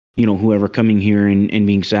 whoever coming here and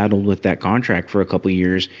being saddled with that contract for a couple of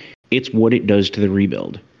years. It's what it does to the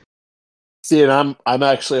rebuild. See, and I'm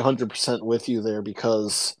actually 100% with you there,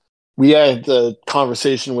 because we had the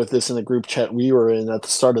conversation with this in a group chat we were in at the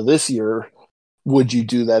start of this year. Would you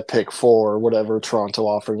do that pick for whatever Toronto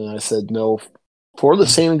offered? And I said no, for the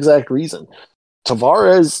same exact reason.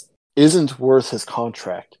 Tavares isn't worth his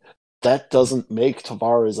contract. That doesn't make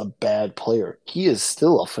Tavares a bad player. He is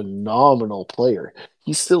still a phenomenal player.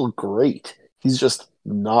 He's still great. He's just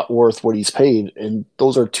not worth what he's paid, and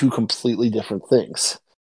those are two completely different things.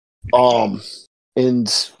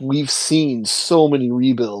 And we've seen so many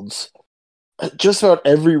rebuilds. Just about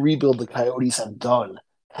every rebuild the Coyotes have done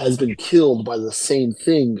has been killed by the same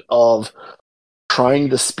thing of trying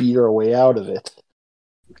to speed our way out of it.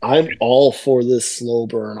 I'm all for this slow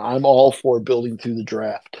burn. I'm all for building through the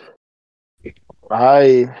draft.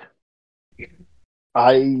 I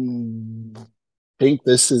think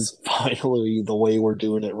this is finally the way we're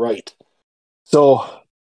doing it right. So,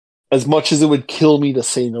 as much as it would kill me to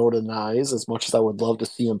say no to Nyes, as much as I would love to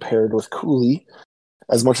see him paired with Cooley,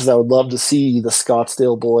 as much as I would love to see the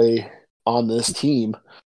Scottsdale boy on this team,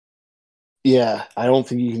 yeah, I don't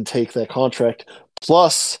think you can take that contract.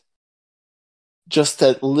 Plus, just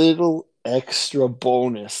that little extra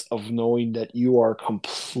bonus of knowing that you are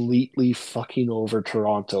completely fucking over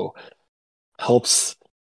Toronto helps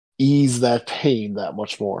ease that pain that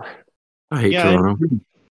much more. I hate Toronto.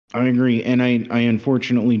 I agree. And I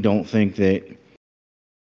unfortunately don't think that.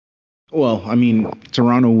 Well, I mean,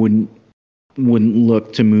 Toronto wouldn't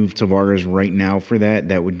look to move Tavares right now for that.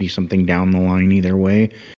 That would be something down the line either way.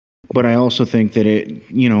 But I also think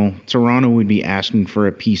that Toronto would be asking for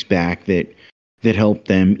a piece back that helped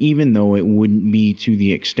them, even though it wouldn't be to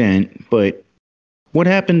the extent. But what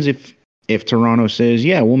happens if Toronto says,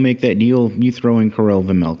 yeah, we'll make that deal, you throw in Karel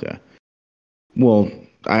Vejmelka? Well,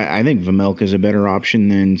 I think Vejmelka is a better option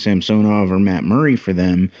than Samsonov or Matt Murray for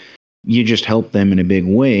them. You just help them in a big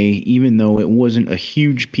way, even though it wasn't a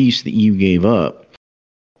huge piece that you gave up.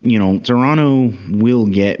 Toronto will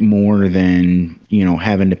get more than,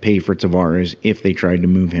 having to pay for Tavares if they tried to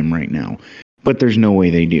move him right now. But there's no way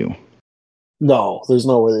they do. No, there's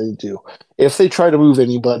no way they do. If they try to move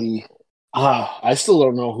anybody, I still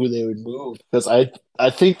don't know who they would move, because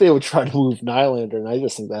I think they would try to move Nylander, and I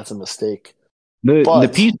just think that's a mistake. The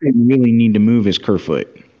piece they really need to move is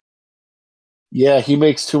Kerfoot. Yeah, he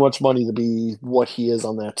makes too much money to be what he is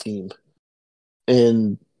on that team.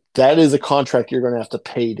 And that is a contract you're going to have to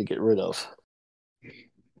pay to get rid of.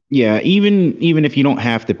 Yeah, even if you don't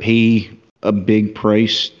have to pay a big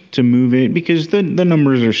price to move it, because the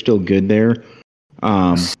numbers are still good there.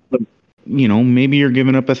 But, maybe you're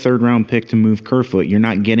giving up a 3rd round pick to move Kerfoot. You're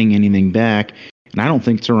not getting anything back. And I don't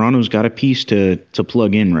think Toronto's got a piece to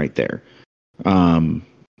plug in right there.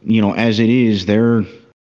 As it is, they're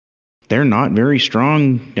not very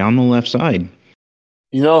strong down the left side.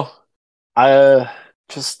 I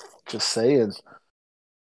just saying,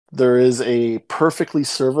 there is a perfectly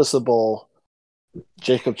serviceable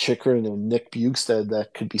Jacob Chikrin and Nick Bjugstad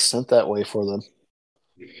that could be sent that way for them.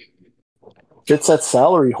 Fits that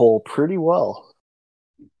salary hole pretty well.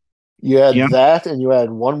 You had that, and you had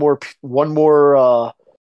one more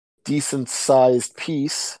decent sized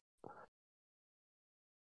piece.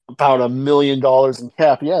 About $1 million in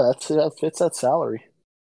cap. Yeah, that fits that salary.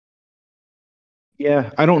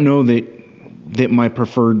 Yeah, I don't know that my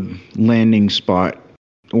preferred landing spot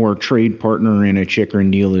or trade partner in a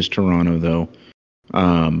Chikrin deal is Toronto, though.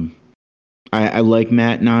 I like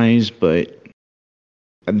Matt Nyes, but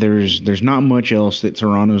there's not much else that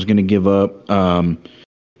Toronto's going to give up.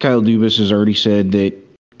 Kyle Dubas has already said that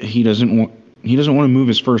he doesn't want to move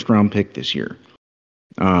his first round pick this year.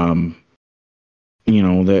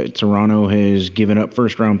 That Toronto has given up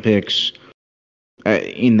first round picks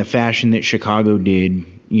in the fashion that Chicago did,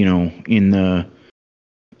 in the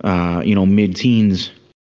mid teens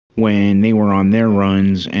when they were on their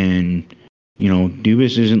runs, and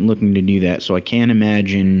Dubas isn't looking to do that. So I can't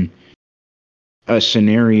imagine a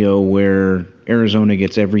scenario where Arizona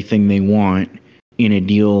gets everything they want in a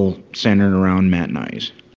deal centered around Matt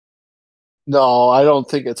Nyes. No, I don't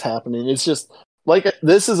think it's happening. It's just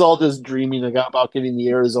this is all just dreaming about getting the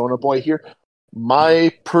Arizona boy here.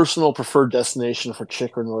 My personal preferred destination for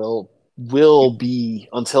Chikrin will be,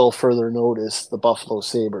 until further notice, the Buffalo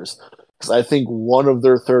Sabres. Because I think one of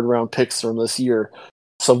their third round picks from this year,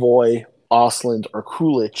 Savoy, Osland, or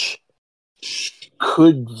Kulich,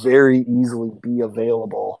 could very easily be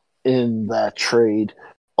available in that trade,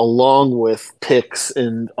 along with picks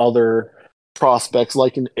and other prospects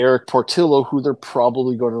like an Eric Portillo, who they're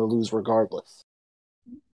probably going to lose regardless.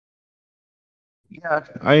 Yeah,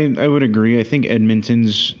 I would agree. I think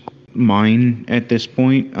Edmonton's mine at this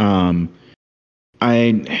point. I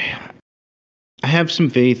have some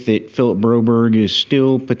faith that Philip Broberg is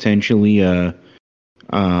still potentially a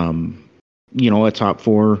top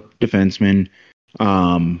 4 defenseman.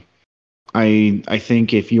 I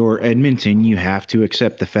think if you're Edmonton, you have to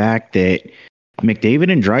accept the fact that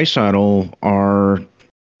McDavid and Draisaitl are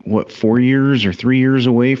 4 years or 3 years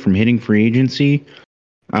away from hitting free agency.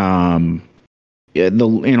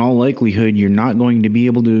 In all likelihood, you're not going to be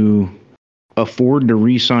able to afford to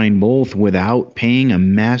re-sign both without paying a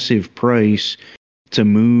massive price to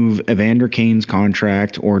move Evander Kane's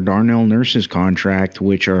contract or Darnell Nurse's contract,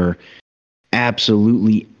 which are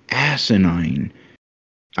absolutely asinine.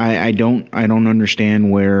 I don't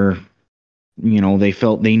understand where they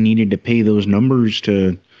felt they needed to pay those numbers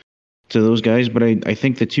to those guys, but I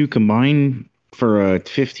think the two combined for a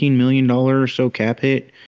 $15 million or so cap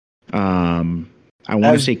hit. I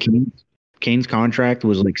want to say Kane's contract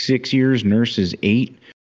was like 6 years, Nurse's 8.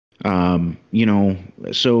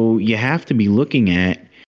 So you have to be looking at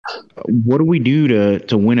what do we do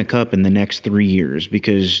to win a cup in the next 3 years?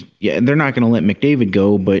 Because they're not going to let McDavid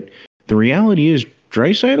go, but the reality is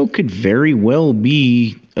Draisaitl could very well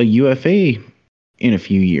be a UFA in a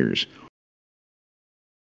few years.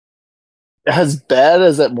 As bad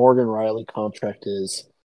as that Morgan Riley contract is,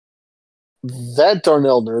 that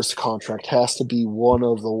Darnell Nurse contract has to be one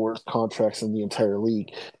of the worst contracts in the entire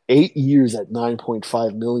league. 8 years at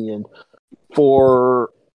 $9.5 million for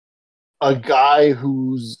a guy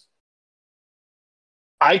who's,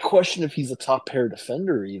 I question if he's a top pair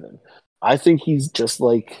defender even. I think he's just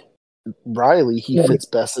like Riley. He fits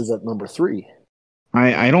best as at number 3.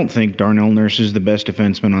 I don't think Darnell Nurse is the best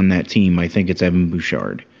defenseman on that team. I think it's Evan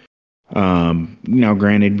Bouchard. Now,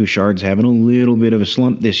 granted, Bouchard's having a little bit of a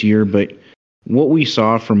slump this year, but what we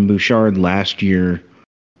saw from Bouchard last year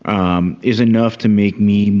is enough to make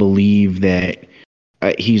me believe that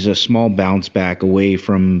he's a small bounce back away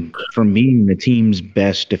from being the team's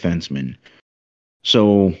best defenseman.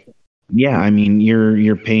 So, yeah, I mean,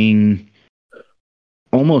 you're paying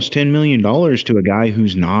almost $10 million to a guy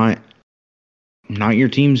who's not your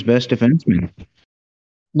team's best defenseman.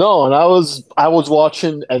 No, and I was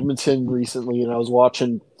watching Edmonton recently, and I was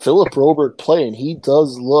watching Philip Broberg play, and he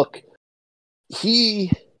does look.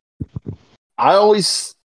 I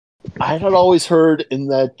had always heard in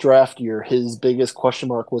that draft year his biggest question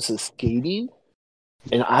mark was his skating,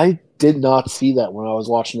 and I did not see that when I was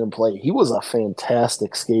watching him play. He was a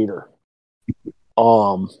fantastic skater.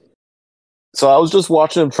 So I was just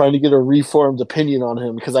watching him, trying to get a reformed opinion on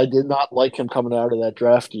him because I did not like him coming out of that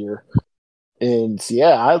draft year. And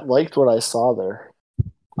yeah, I liked what I saw there.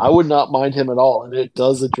 I would not mind him at all, and it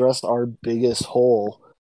does address our biggest hole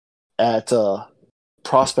at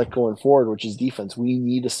prospect going forward, which is defense. We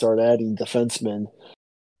need to start adding defensemen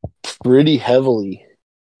pretty heavily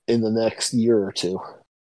in the next year or two.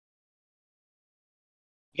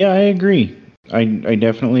 Yeah, I agree. I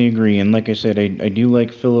definitely agree. And like I said, I do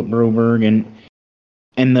like Philip Broberg.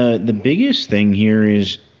 And the biggest thing here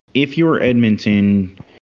is if you're Edmonton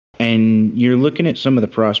and you're looking at some of the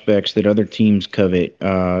prospects that other teams covet,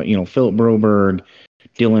 Philip Broberg,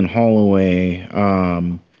 Dylan Holloway,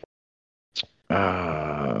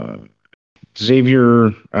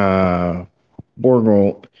 Xavier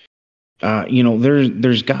Borgolt.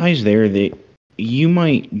 There's guys there that you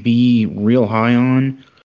might be real high on,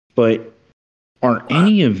 but are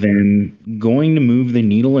any of them going to move the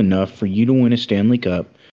needle enough for you to win a Stanley Cup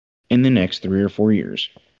in the next 3 or 4 years?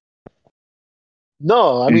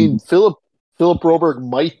 No, I mean Philip Broberg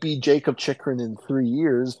might be Jacob Chikrin in 3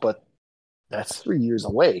 years, but that's 3 years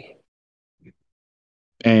away.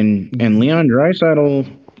 And Leon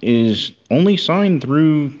Draisaitl is only signed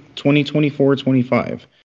through 2024-25.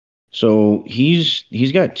 So he's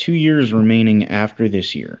got 2 years remaining after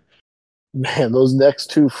this year. Man, those next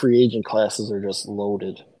two free agent classes are just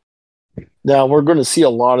loaded. Now we're going to see a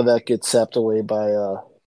lot of that get sapped away by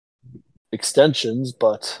extensions,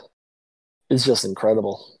 but it's just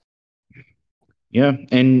incredible. Yeah,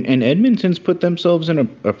 and Edmonton's put themselves in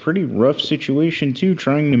a pretty rough situation too,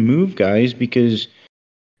 trying to move guys, because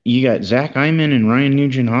you got Zach Hyman and Ryan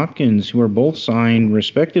Nugent-Hopkins, who are both signed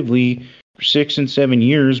respectively for 6 and 7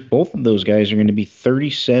 years. Both of those guys are going to be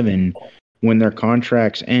 37 when their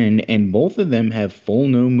contracts end, and both of them have full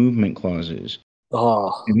no movement clauses.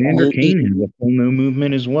 Evander Kane has a full no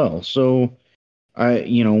movement as well. So,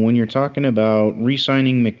 when you're talking about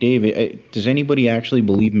re-signing McDavid, does anybody actually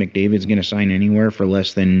believe McDavid's going to sign anywhere for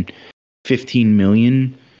less than $15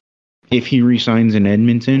 million if he re-signs in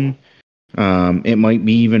Edmonton? It might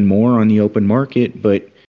be even more on the open market, but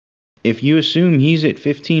if you assume he's at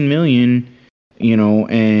 $15 million,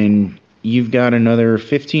 and you've got another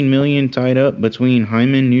 $15 million tied up between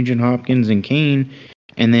Hyman, Nugent-Hopkins, and Kane,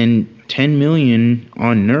 and then $10 million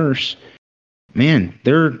on Nurse, man,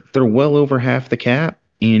 they're well over half the cap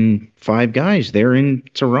in 5 guys. They're in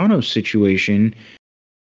Toronto's situation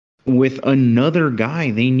with another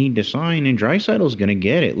guy they need to sign, and Draisaitl's going to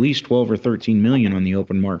get at least 12 or 13 million on the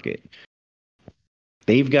open market.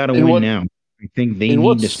 They've got to win now. I think they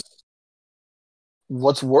need to.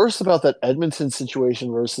 What's worse about that Edmonton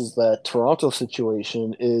situation versus that Toronto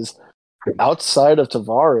situation is, outside of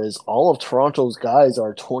Tavares, all of Toronto's guys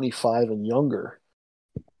are 25 and younger.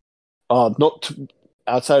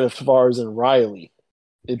 Outside of Tavares and Riley,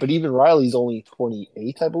 but even Riley's only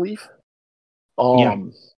 28, I believe. Yeah.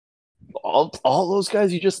 All those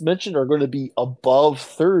guys you just mentioned are going to be above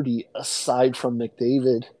 30, aside from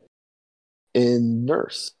McDavid and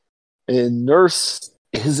Nurse. And Nurse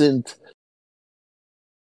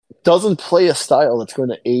doesn't play a style that's going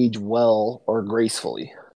to age well or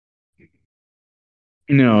gracefully.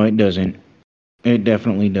 No, it doesn't. It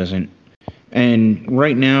definitely doesn't. And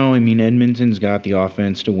right now, I mean, Edmonton's got the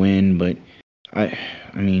offense to win, but I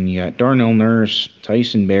mean, you got Darnell Nurse,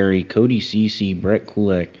 Tyson Barrie, Cody Ceci, Brett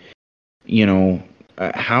Kulak.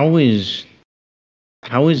 How is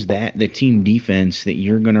that the team defense that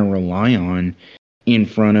you're going to rely on in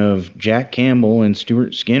front of Jack Campbell and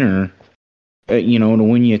Stuart Skinner? To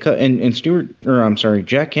win you a cut. And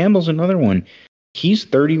Jack Campbell's another one. He's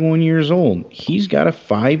 31 years old. He's got a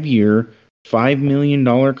 5-year, $5 million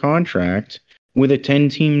contract with a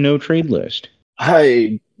 10-team no-trade list.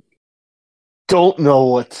 I don't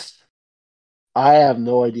know I have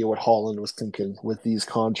no idea what Holland was thinking with these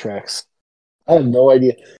contracts. I have no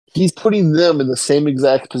idea. He's putting them in the same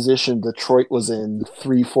exact position Detroit was in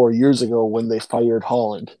 3-4 years ago when they fired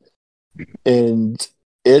Holland. And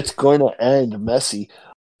it's going to end messy.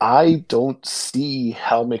 I don't see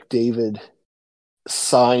how McDavid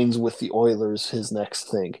signs with the Oilers his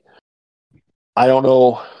next thing. I don't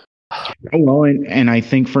know. Well, and I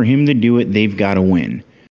think for him to do it, they've got to win.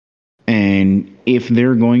 And if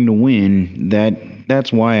they're going to win,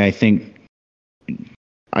 that's why I think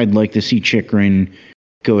I'd like to see Chikrin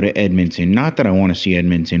go to Edmonton. Not that I want to see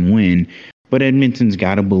Edmonton win, but Edmonton's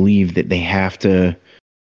got to believe that they have to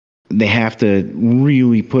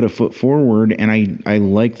really put a foot forward, and I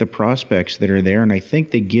like the prospects that are there, and I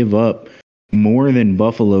think they give up more than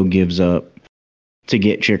Buffalo gives up to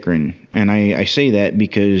get Chikrin. And I say that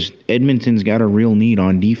because Edmonton's got a real need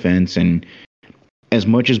on defense, and as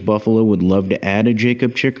much as Buffalo would love to add a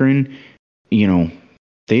Jacob Chikrin,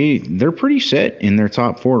 they're pretty set in their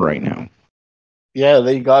top 4 right now. Yeah,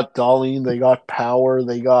 they got Dahlin, they got Power,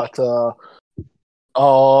 they got the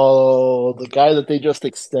guy that they just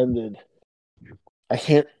extended.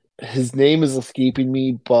 His name is escaping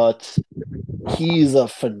me, but he's a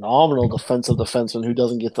phenomenal defensive defenseman who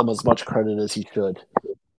doesn't get them as much credit as he should.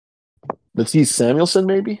 Is he Samuelson,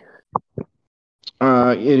 maybe?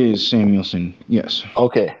 It is Samuelson, yes.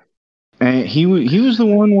 Okay. And he was the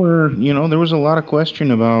one where, there was a lot of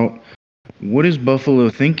question about what is Buffalo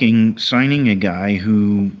thinking signing a guy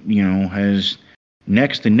who, has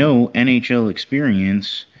next to no NHL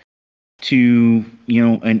experience to,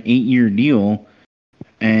 an 8-year deal.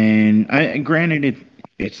 And granted,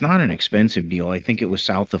 it's not an expensive deal. I think it was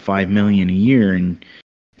south of $5 million a year, and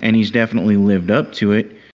he's definitely lived up to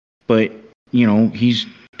it. But he's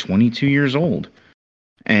 22 years old,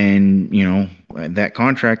 and that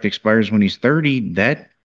contract expires when he's 30.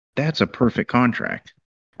 That's a perfect contract.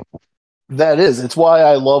 That is. It's why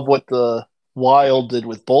I love what the Wild did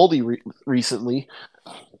with Boldy recently.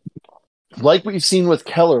 Like we've seen with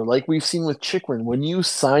Keller, like we've seen with Chikrin, when you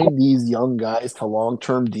sign these young guys to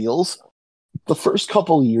long-term deals, the first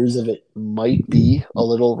couple years of it might be a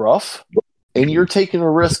little rough, and you're taking a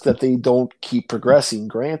risk that they don't keep progressing,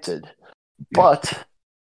 granted. But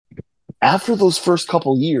after those first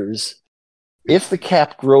couple years, if the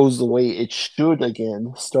cap grows the way it should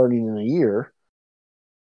again, starting in a year,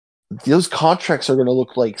 those contracts are going to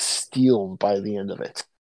look like steel by the end of it.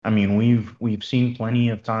 I mean, we've seen plenty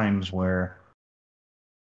of times where,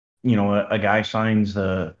 a guy signs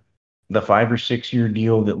the 5 or 6 year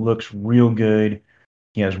deal that looks real good.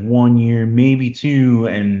 He has 1 year, maybe 2,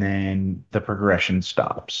 and then the progression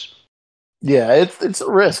stops. Yeah, it's a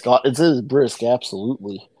risk. It's a risk,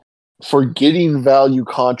 absolutely. For getting value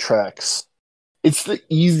contracts, it's the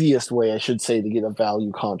easiest way, I should say, to get a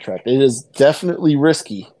value contract. It is definitely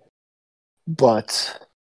risky, but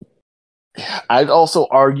I'd also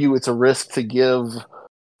argue it's a risk to give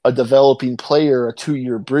a developing player a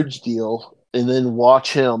 2-year bridge deal and then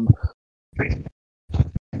watch him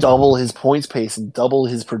double his points pace and double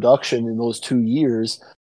his production in those 2 years,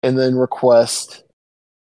 and then request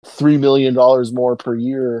 $3 million more per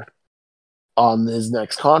year on his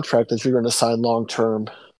next contract that you're going to sign long term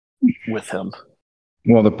with him.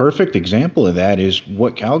 Well, the perfect example of that is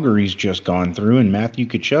what Calgary's just gone through, and Matthew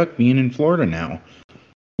Tkachuk being in Florida now.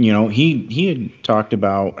 He had talked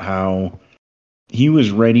about how he was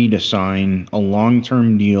ready to sign a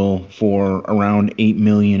long-term deal for around $8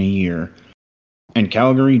 million a year, and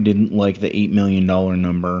Calgary didn't like the $8 million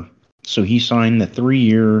number, so he signed the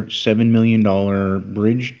 3-year, $7 million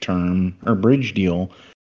bridge deal,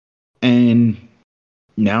 and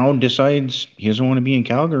now decides he doesn't want to be in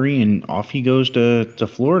Calgary, and off he goes to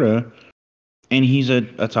Florida, and he's a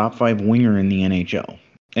top 5 winger in the NHL.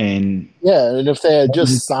 And yeah, and if they had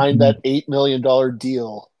just signed that $8 million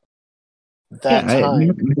deal time.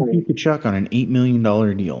 Matthew Tkachuk on an $8 million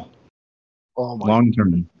deal. Oh my. Long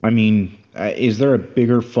term. I mean, is there a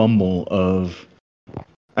bigger fumble of...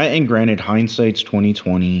 And granted, hindsight's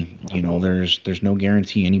 2020. There's no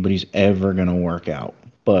guarantee anybody's ever going to work out.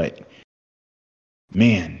 But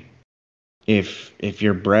man, if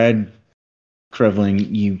you're Brad Trevling,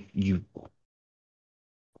 you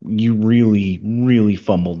really, really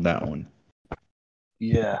fumbled that one.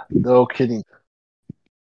 Yeah, no kidding.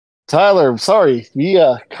 Tyler, I'm sorry. We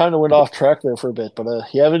kind of went off track there for a bit, but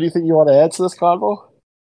you have anything you want to add to this convo?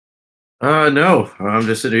 No. I'm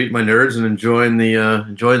just sitting eating my nerds and enjoying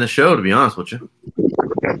the show, to be honest with you.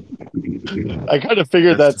 I kind of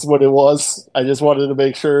figured that's what it was. I just wanted to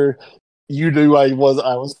make sure you knew I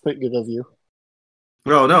was thinking of you.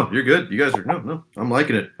 No, you're good. You guys are no. I'm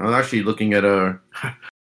liking it. I'm actually looking at our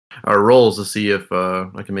roles to see if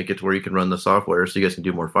I can make it to where you can run the software so you guys can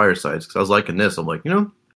do more firesides. Because I was liking this. I'm like,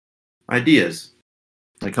 ideas.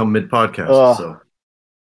 I come mid podcast, so.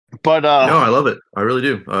 But no, I love it. I really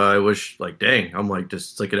do. I wish, dang, I'm like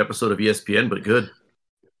just it's like an episode of ESPN, but good.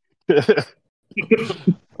 Good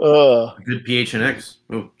PHNX.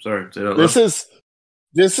 Oh, sorry.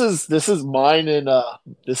 This is mine and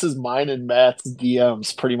Matt's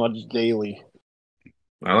DMs pretty much daily.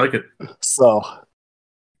 I like it. So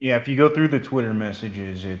yeah, if you go through the Twitter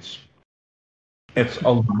messages, it's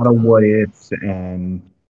a lot of what ifs and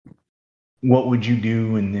what would you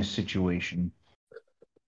do in this situation.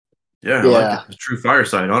 Yeah, I like it. It's true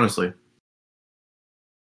fireside, honestly.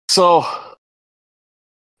 So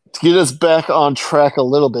to get us back on track a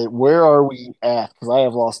little bit, where are we at? Because I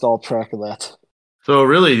have lost all track of that. So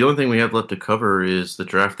really, the only thing we have left to cover is the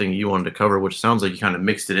draft thing you wanted to cover, which sounds like you kind of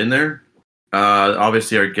mixed it in there.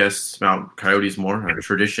 Obviously, our guests about Coyotes more, our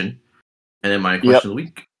tradition. And then my question of the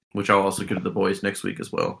week, which I'll also give to the boys next week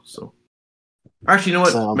as well. So, actually, you know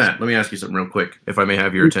what, Matt? Let me ask you something real quick, if I may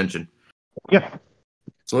have your attention. Yeah.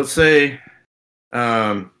 So let's say,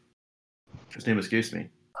 his name escapes me.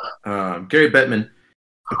 Gary Bettman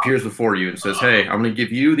appears before you and says, "Hey, I'm going to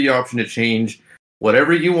give you the option to change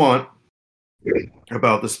whatever you want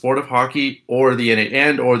about the sport of hockey or the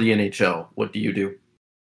NHL. What do you do?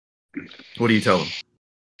 What do you tell them?"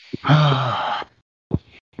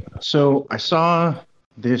 So I saw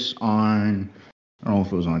this on, I don't know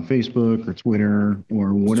if it was on Facebook or Twitter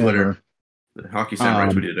or whatever. Twitter. The Hockey Samurai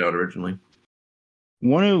tweeted it out originally.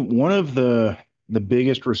 one of the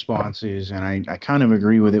biggest responses, and I kind of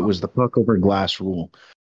agree with it, was the puck over glass rule.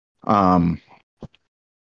 Um,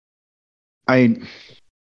 I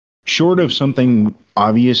short of something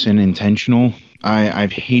obvious and intentional,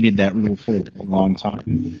 I've hated that rule for a long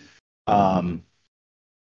time. Um,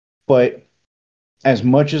 but as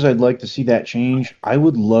much as I'd like to see that change, I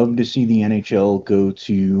would love to see the NHL go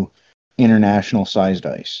to international sized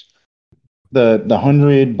ice. The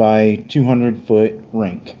 100 by 200 foot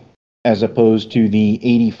rink, as opposed to the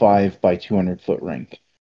 85 by 200 foot rink.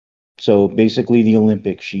 So basically the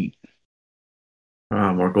Olympic sheet.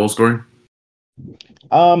 More goal scoring.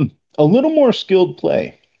 A little more skilled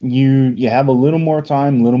play. You have a little more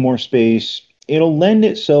time, a little more space. It'll lend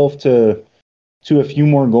itself to a few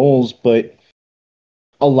more goals, but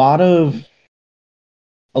a lot of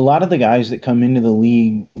a lot of the guys that come into the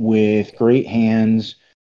league with great hands,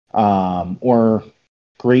 or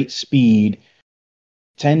great speed,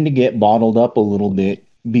 tend to get bottled up a little bit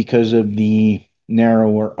because of the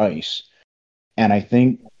narrower ice. And I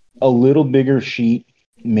think a little bigger sheet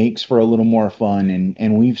makes for a little more fun.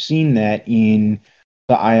 And we've seen that in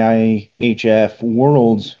the IIHF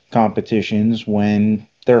Worlds competitions when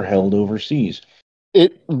they're held overseas.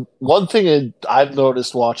 One thing I've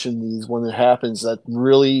noticed watching these when it happens that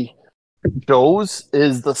really shows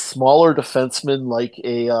is the smaller defenseman like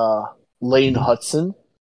a Lane Hudson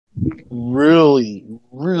really,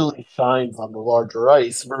 really shines on the larger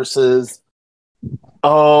ice versus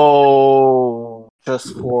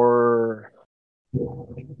just for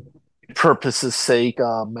purposes' sake,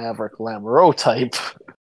 Maverick Lamoureux type.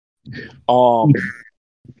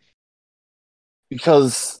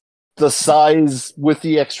 Because the size with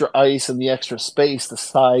the extra ice and the extra space, the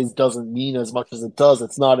size doesn't mean as much as it does.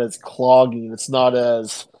 It's not as clogging. It's not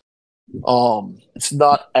as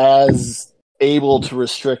able to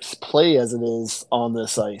restrict play as it is on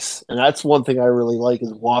this ice. And that's one thing I really like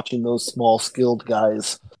is watching those small skilled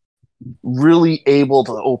guys really able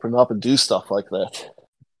to open up and do stuff like that.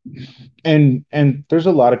 And there's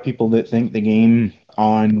a lot of people that think the game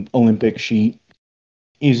on Olympic sheet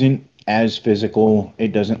isn't as physical.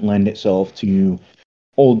 It doesn't lend itself to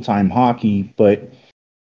old time hockey, but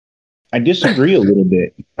I disagree a little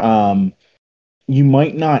bit. You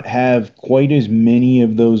might not have quite as many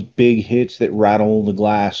of those big hits that rattle the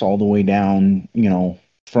glass all the way down,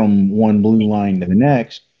 from one blue line to the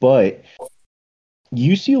next, but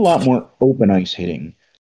you see a lot more open ice hitting.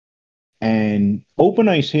 And open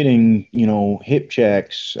ice hitting, hip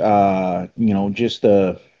checks, just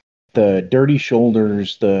the dirty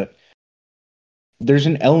shoulders, there's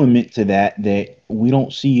an element to that we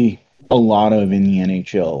don't see a lot of in the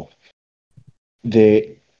NHL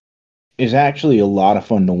that is actually a lot of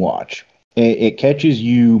fun to watch. It catches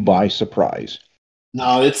you by surprise.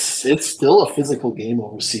 No, it's still a physical game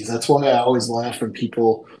overseas. That's why I always laugh when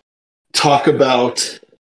people talk about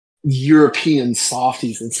European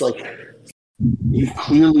softies. It's like you've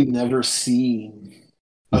clearly never seen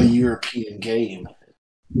a European game.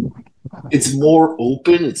 It's more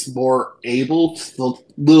open. It's more able. The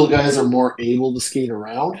little guys are more able to skate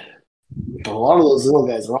around. But a lot of those little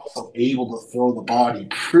guys are also able to throw the body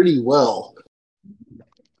pretty well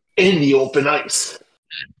in the open ice.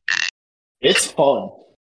 It's fun.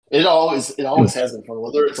 It always has been fun,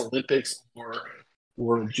 whether it's Olympics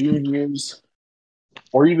or juniors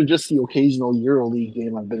or even just the occasional EuroLeague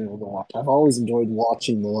game I've been able to watch. I've always enjoyed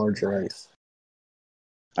watching the larger ice.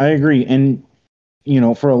 I agree. And,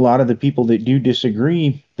 for a lot of the people that do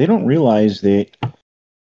disagree, they don't realize that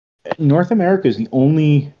North America is the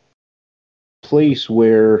only place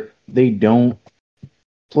where they don't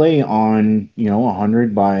play on,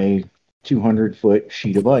 100 by 200 foot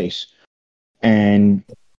sheet of ice. And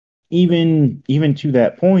even to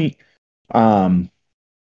that point,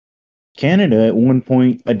 Canada at one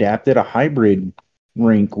point adapted a hybrid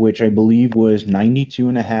rink, which I believe was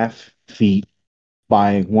 92.5 feet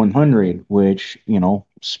by 100, which,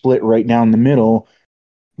 split right down the middle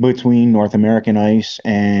between North American ice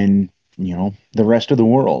and, the rest of the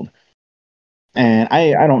world. And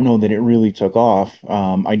I don't know that it really took off.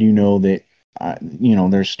 I do know that,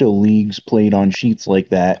 there's still leagues played on sheets like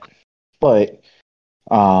that. But,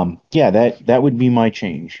 yeah, that would be my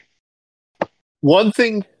change. One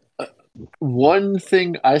thing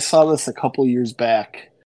I saw this a couple years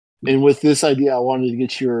back, and with this idea, I wanted to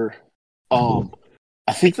get your.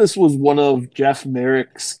 I think this was one of Jeff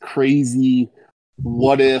Merrick's crazy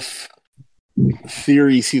 "what if"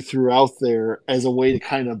 theories he threw out there as a way to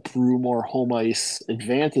kind of brew more home ice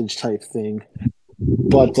advantage type thing.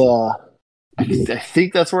 But I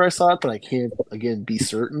think that's where I saw it, but I can't again be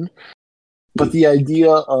certain. But the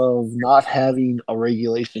idea of not having a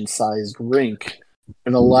regulation sized rink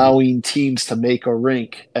and allowing teams to make a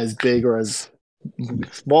rink as big or as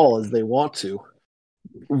small as they want to,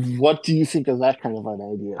 what do you think of that kind of an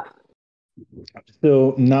idea?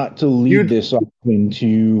 So, not to lead You'd this off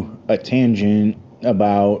into a tangent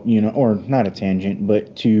about, or not a tangent,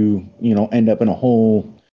 but to, end up in a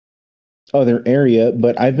whole other area,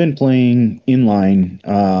 but I've been playing inline,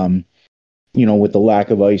 with the lack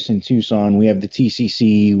of ice in Tucson. We have the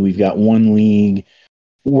TCC, we've got one league,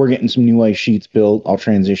 we're getting some new ice sheets built. I'll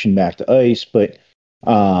transition back to ice, but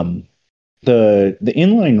um, the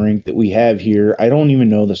inline rink that we have here, I don't even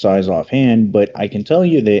know the size offhand, but I can tell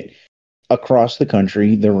you that across the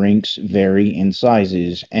country, the rinks vary in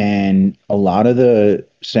sizes, and a lot of the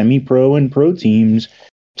semi-pro and pro teams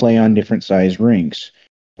play on different size rinks.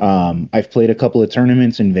 I've played a couple of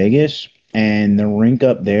tournaments in Vegas, and the rink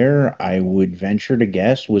up there, I would venture to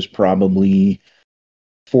guess, was probably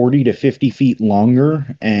 40 to 50 feet longer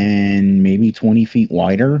and maybe 20 feet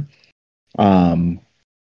wider. Um,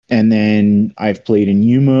 and then I've played in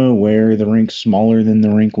Yuma, where the rink's smaller than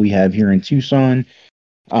the rink we have here in Tucson.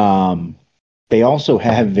 Um, they also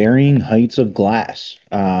have varying heights of glass.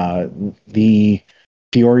 The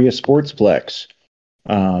Peoria Sportsplex,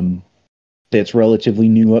 um, that's relatively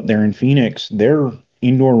new up there in Phoenix, their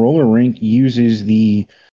indoor roller rink uses the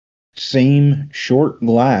same short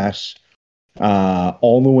glass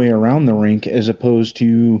all the way around the rink as opposed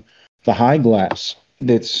to the high glass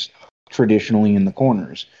that's traditionally in the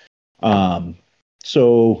corners. Um,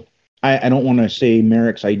 so I don't want to say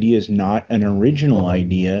Merrick's idea is not an original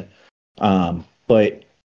idea, but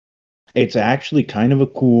it's actually kind of a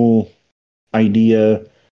cool idea.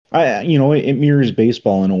 It mirrors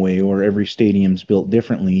baseball in a way, where every stadium's built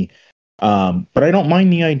differently. But I don't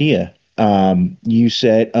mind the idea. You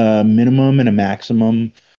set a minimum and a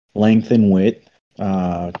maximum length and width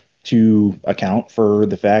to account for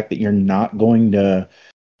the fact that you're not going to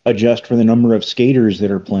adjust for the number of skaters that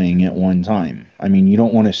are playing at one time. I mean, you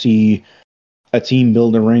don't want to see a team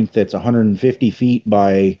build a rink that's 150 feet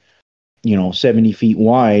by 70 feet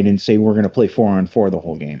wide and say we're going to play 4-on-4 the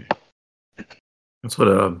whole game. That's what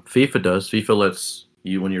FIFA does. FIFA lets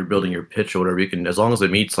you, when you're building your pitch or whatever, you can, as long as it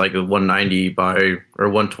meets like a 190 by or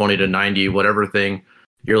 120 to 90 whatever thing,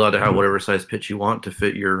 you're allowed to have whatever size pitch you want to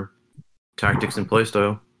fit your tactics and play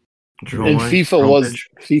style. and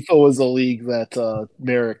FIFA was a league that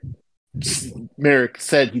Merrick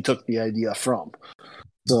said he took the idea from.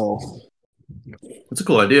 So it's a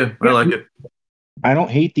cool idea. I like it. I don't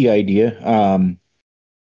hate the idea.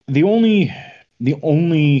 The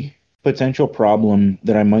only potential problem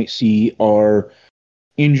that I might see are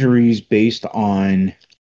injuries based on,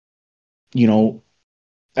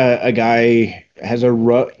 a guy has a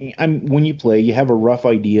rough. When you play, you have a rough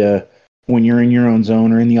idea when you're in your own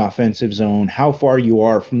zone or in the offensive zone how far you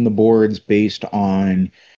are from the boards based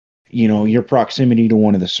on, your proximity to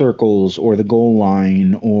one of the circles or the goal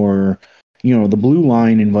line or, the blue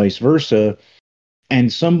line and vice versa.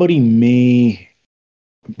 And somebody may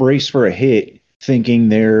brace for a hit thinking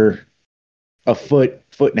they're a foot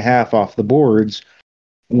and a half off the boards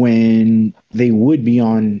when they would be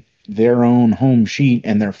on their own home sheet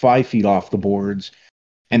and they're 5 feet off the boards,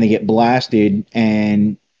 and they get blasted.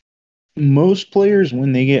 And most players,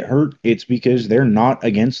 when they get hurt, it's because they're not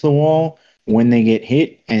against the wall when they get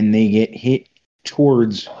hit, and they get hit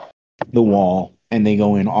towards the wall and they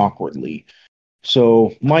go in awkwardly.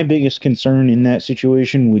 So my biggest concern in that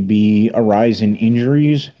situation would be a rise in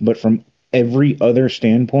injuries, but from every other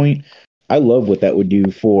standpoint, I love what that would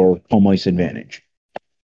do for home ice advantage.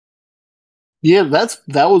 yeah,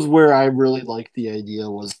 that was where I really liked the idea,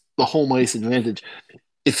 was the home ice advantage.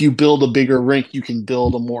 If you build a bigger rink, you can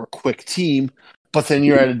build a more quick team, but then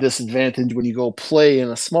you're at a disadvantage when you go play in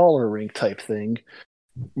a smaller rink type thing.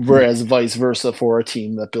 Whereas vice versa for a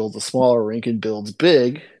team that builds a smaller rink and builds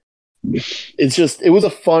big. It was a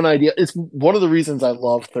fun idea. It's one of the reasons I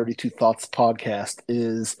love 32 Thoughts podcast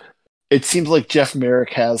is it seems like Jeff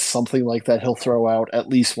Merrick has something like that he'll throw out at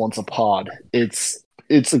least once a pod. It's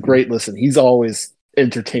a great listen. He's always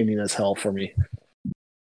entertaining as hell for me.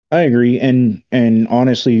 I agree, and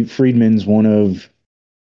honestly, Friedman's one of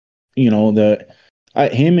the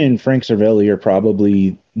him and Frank Cervelli are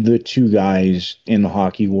probably the two guys in the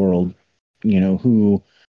hockey world, who,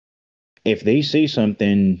 if they say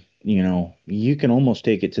something, you can almost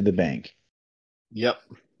take it to the bank. Yep.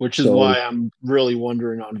 Which is why I'm really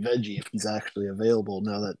wondering on Veggie if he's actually available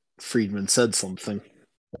now that Friedman said something.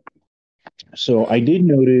 So I did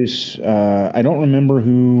notice, I don't remember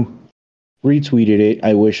who retweeted it.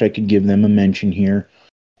 I wish I could give them a mention here.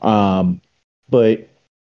 But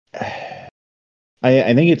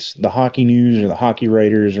I think it's the hockey news or the hockey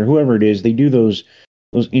writers or whoever it is. They do those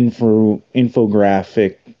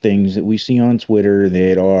infographic things that we see on Twitter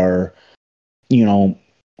that are, you know,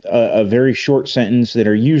 a very short sentence that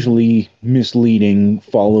are usually misleading,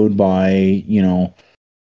 followed by, you know,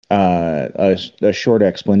 a short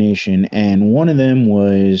explanation. And one of them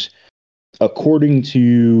was, according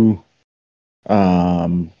to,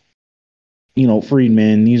 you know,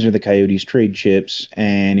 Friedman, these are the Coyotes trade chips,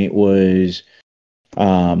 and it was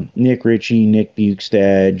Nick Ritchie, Nick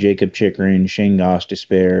Bukestad, Jacob Chikrin, Shane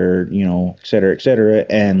Gostisbehere, you know, et cetera,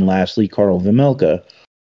 and lastly, Carl Vejmelka.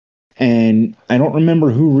 And I don't remember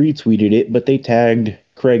who retweeted it, but they tagged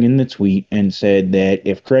Craig in the tweet and said that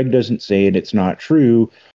if Craig doesn't say it, it's not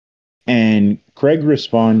true. And Craig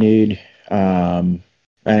responded, and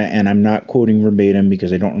I'm not quoting verbatim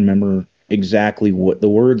because I don't remember exactly what the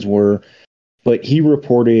words were, but he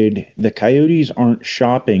reported the Coyotes aren't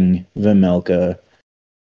shopping Vejmelka,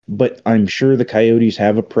 but I'm sure the Coyotes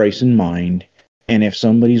have a price in mind. And if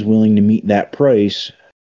somebody's willing to meet that price,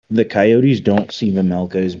 the Coyotes don't see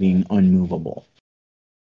Vejmelka as being unmovable.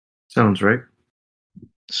 Sounds right.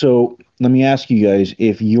 So let me ask you guys,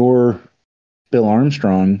 if you're Bill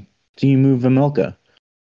Armstrong, do you move Vejmelka?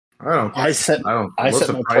 I set my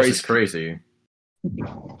price is crazy.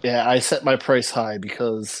 Yeah, I set my price high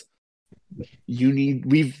because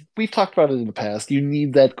we've talked about it in the past. You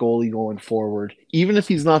need that goalie going forward. Even if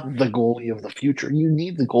he's not the goalie of the future, you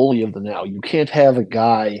need the goalie of the now. You can't have a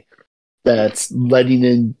guy that's letting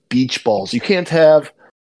in beach balls. You can't have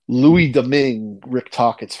Louis Domingue Rick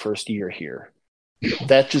Tockett's first year here.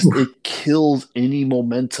 That just it kills any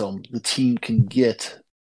momentum the team can get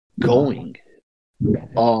going.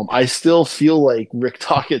 I still feel like Rick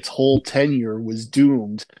Tockett's whole tenure was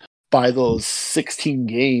doomed by those 16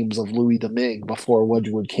 games of Louis Domingue before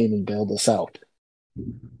Wedgwood came and bailed us out.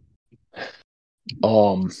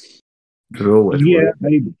 Yeah,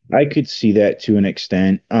 I could see that to an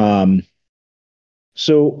extent.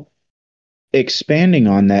 So expanding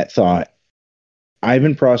on that thought,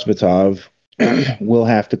 Ivan Prosvetov will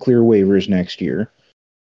have to clear waivers next year.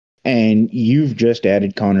 And you've just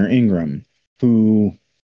added Connor Ingram, who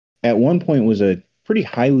at one point was a pretty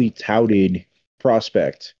highly touted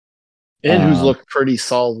prospect. And who's looked pretty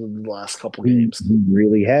solid in the last couple games. He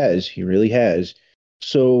really has. He really has.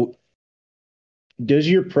 So does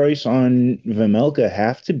your price on Vejmelka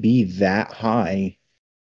have to be that high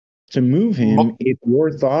to move him if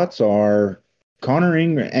your thoughts are Connor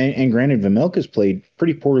Ingram, and granted, Vejmelka's played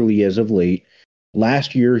pretty poorly as of late.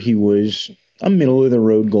 Last year, he was a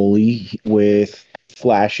middle-of-the-road goalie with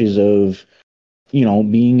flashes of, you know,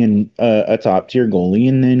 being a top-tier goalie,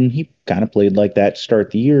 and then he kind of played like that to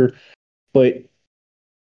start the year. But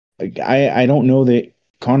I don't know that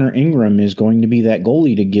Connor Ingram is going to be that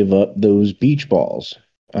goalie to give up those beach balls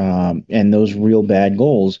and those real bad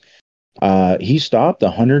goals. He stopped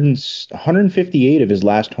 158 of his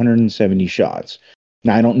last 170 shots.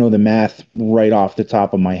 Now, I don't know the math right off the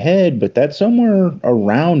top of my head, but that's somewhere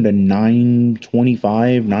around a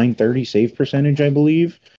 925, 930 save percentage, I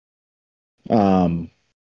believe. You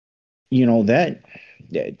know, that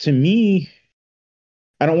to me,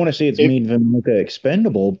 I don't want to say it's made Vejmelka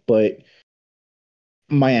expendable, but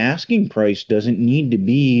my asking price doesn't need to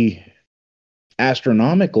be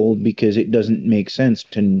astronomical because it doesn't make sense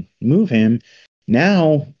to move him.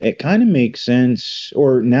 Now it kind of makes sense,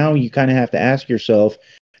 or now you kind of have to ask yourself,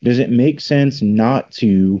 does it make sense not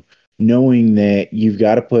to, knowing that you've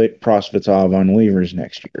got to put Prosvetov on waivers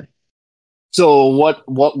next year? So what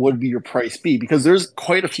would be your price be? Because there's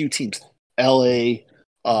quite a few teams, LA,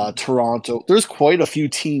 Toronto. There's quite a few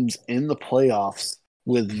teams in the playoffs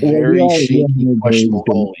with very shaky, questionable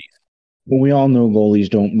goalies. We all know goalies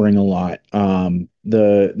don't bring a lot.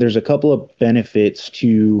 There's a couple of benefits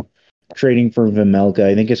to trading for Vejmelka.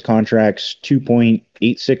 I think his contract's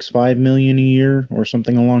 $2.865 million a year or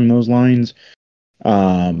something along those lines.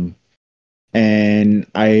 And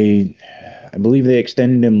I believe they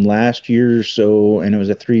extended him last year, so, and it was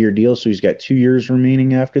a 3-year deal, so he's got 2 years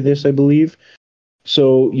remaining after this, I believe.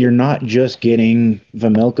 So you're not just getting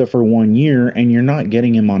Vejmelka for 1 year, and you're not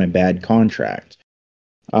getting him on a bad contract.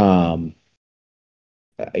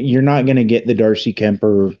 You're not going to get the Darcy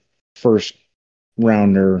Kemper first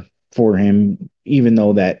rounder for him, even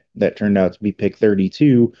though that turned out to be pick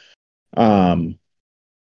 32.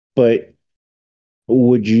 But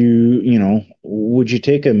would you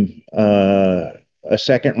take a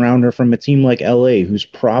second rounder from a team like LA, who's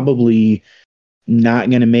probably not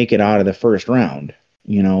going to make it out of the first round?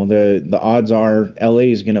 You know, the odds are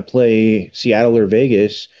LA is going to play Seattle or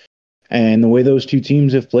Vegas, and the way those two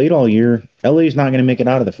teams have played all year, LA is not going to make it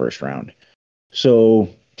out of the first round. So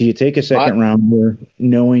do you take a second rounder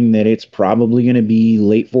knowing that it's probably going to be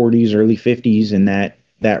late 40s, early 50s in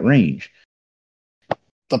that range?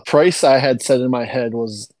 The price I had set in my head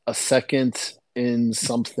was a second in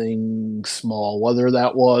something small, whether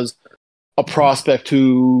that was a prospect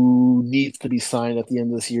who needs to be signed at the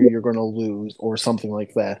end of this year, you're going to lose, or something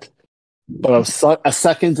like that. But a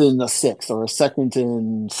second in a six, or a second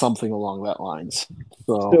in something along that lines.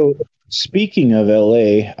 So speaking of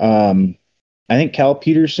LA, I think Cal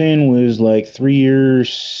Peterson was like 3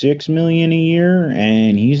 years, 6 million a year,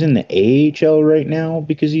 and he's in the AHL right now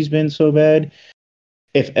because he's been so bad.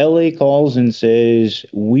 If LA calls and says,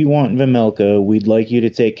 "We want Vemelka, we'd like you to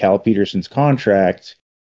take Cal Peterson's contract,"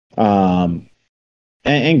 and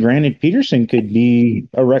granted, Peterson could be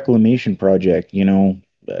a reclamation project.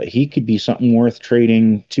 He could be something worth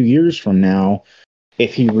trading 2 years from now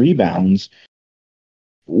if he rebounds.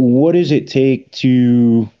 What does it take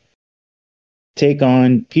to take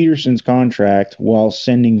on Peterson's contract while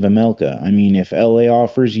sending Vemelka? I mean, if LA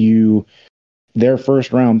offers you their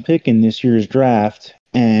first round pick in this year's draft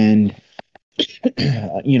and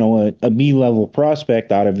a B level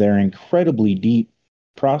prospect out of their incredibly deep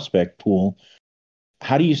prospect pool,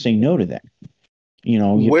 how do you say no to that?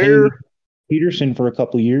 You pay Peterson for a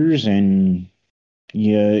couple of years, and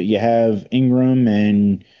you have Ingram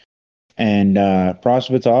and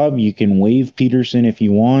Prosvetov. You can waive Peterson if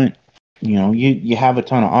you want. You have a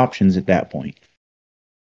ton of options at that point.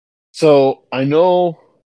 So I know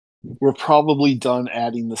we're probably done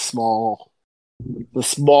adding the small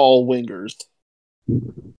wingers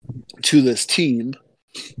to this team,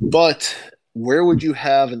 but where would you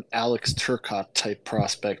have an Alex Turcotte type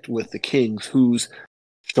prospect with the Kings, who's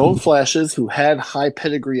shown flashes, who had high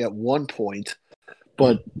pedigree at one point,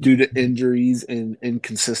 but due to injuries and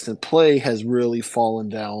inconsistent play has really fallen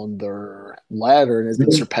down their ladder and has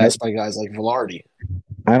been surpassed by guys like Velarde?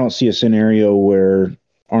 I don't see a scenario where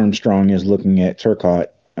Armstrong is looking at Turcotte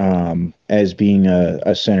as being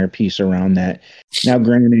a centerpiece around that. Now,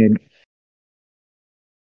 granted,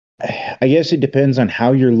 I guess it depends on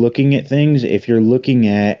how you're looking at things. If you're looking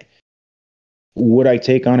at, would I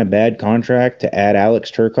take on a bad contract to add Alex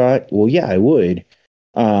Turcotte? Well, yeah, I would.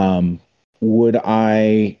 Would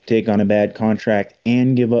I take on a bad contract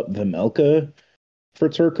and give up Vemelka for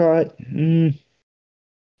Turcotte?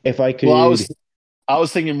 If I could. Well, I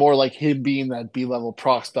was thinking more like him being that B-level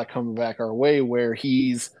prospect coming back our way, where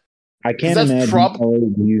I can't imagine LA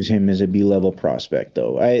would use him as a B-level prospect,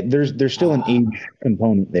 though. There's still an age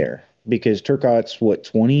component there because Turcotte's what,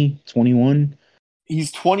 20, 21?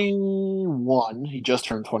 He's 21. He just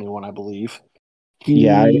turned 21, I believe.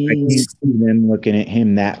 Yeah, I can't see them looking at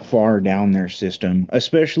him that far down their system,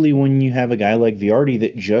 especially when you have a guy like Viardi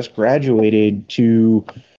that just graduated to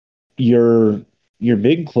your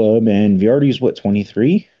big club, and Viardi's what,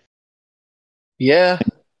 23? Yeah.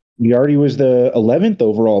 Viardi was the 11th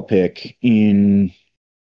overall pick in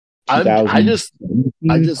 2000.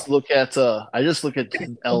 I just look at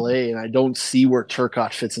LA and I don't see where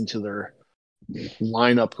Turcotte fits into their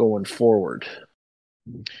lineup going forward.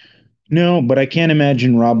 No, but I can't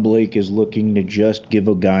imagine Rob Blake is looking to just give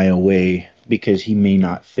a guy away because he may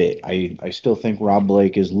not fit. I still think Rob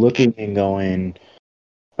Blake is looking and going,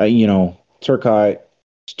 Turcotte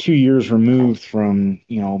is 2 years removed from,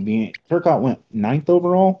 being. Turcotte went 9th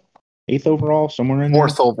overall, 8th overall, somewhere in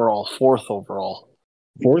fourth there. Overall, 4th overall.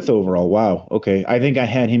 4th overall. Wow. Okay. I think I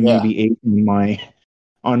had him maybe 8th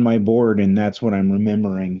on my board, and that's what I'm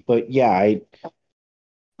remembering. But yeah,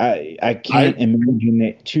 I can't imagine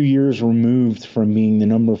that 2 years removed from being the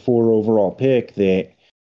number 4 overall pick that,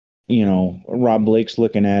 Rob Blake's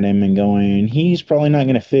looking at him and going, he's probably not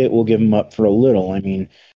going to fit. We'll give him up for a little. I mean,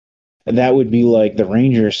 that would be like the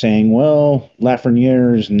Rangers saying, well,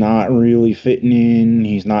 Lafreniere's not really fitting in.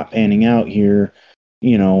 He's not panning out here.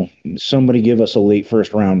 Somebody give us a late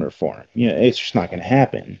first rounder for him. Yeah, it's just not going to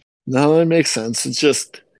happen. No, that makes sense. It's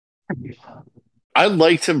just, I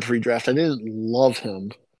liked him pre-draft. I didn't love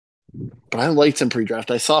him, but I liked him pre-draft.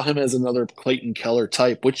 I saw him as another Clayton Keller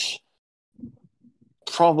type, which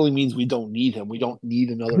probably means we don't need him. We don't need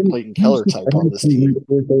another Clayton Keller type on this team.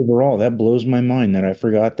 Overall, that blows my mind that I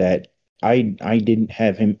forgot that. I didn't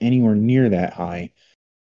have him anywhere near that high.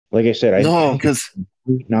 Like I said, No, because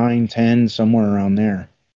 9, 10, somewhere around there.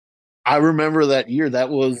 I remember that year.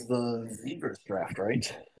 That was the Zegras draft,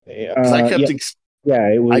 right? It was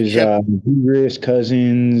Zegras,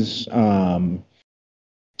 Cousins,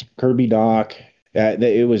 Kirby Doc.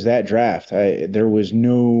 It was that draft. There was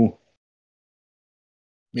no.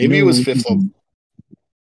 Maybe it was 5th.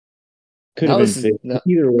 Could have been 5th. No.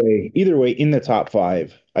 Either way, in the top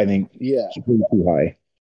 5, I think. Yeah, it's pretty too high.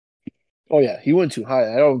 Oh yeah, he went too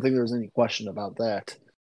high. I don't think there's any question about that.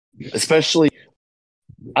 Especially,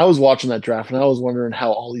 I was watching that draft and I was wondering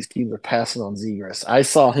how all these teams are passing on Zegras. I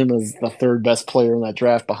saw him as the third best player in that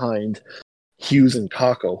draft behind Hughes and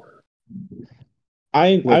Kako.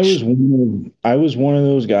 I was one of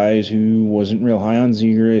those guys who wasn't real high on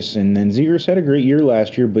Zegras, and then Zegras had a great year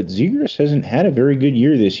last year, but Zegras hasn't had a very good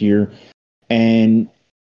year this year. And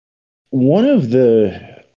one of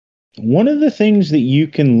the things that you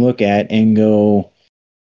can look at and go,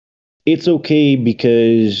 it's okay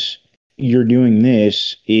because you're doing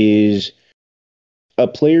this, is a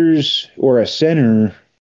player's or a center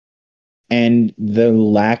and the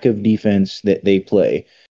lack of defense that they play.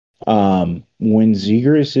 When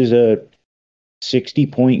Zegras is a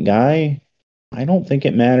 60-point guy, I don't think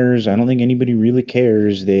it matters. I don't think anybody really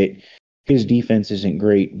cares that his defense isn't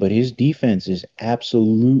great, but his defense has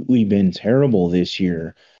absolutely been terrible this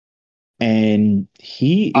year. And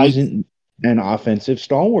he isn't an offensive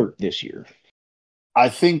stalwart this year. I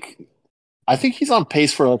think he's on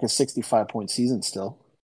pace for like a 65-point season still.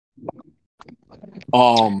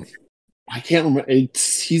 I can't remember.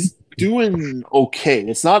 He's doing okay.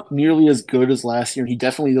 It's not nearly as good as last year. He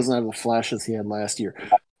definitely doesn't have the flashes he had last year.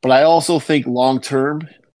 But I also think long term,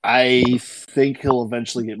 I think he'll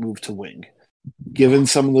eventually get moved to wing. Given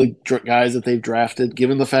some of the guys that they've drafted,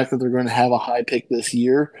 given the fact that they're going to have a high pick this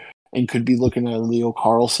year and could be looking at Leo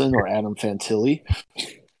Carlson or Adam Fantilli.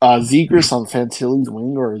 Zegras on Fantilli's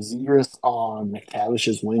wing or Zegras on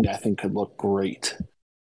McTavish's wing, I think could look great.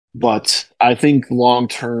 But I think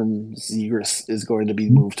long-term, Zegras is going to be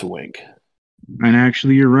moved to wing. And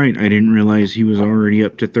actually, you're right. I didn't realize he was already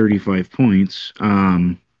up to 35 points.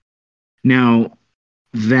 Now,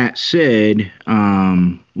 that said,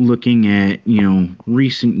 looking at,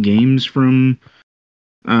 recent games from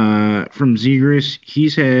Zegras,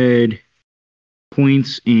 he's had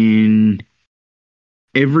points in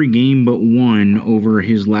every game but one over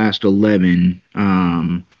his last 11.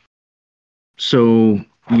 So,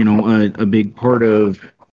 a big part of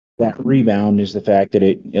that rebound is the fact that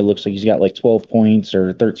it looks like he's got like 12 points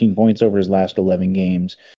or 13 points over his last 11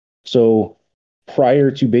 games. So prior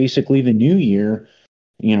to basically the new year,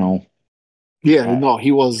 Yeah, no,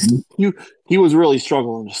 he was really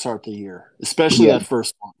struggling to start the year, especially that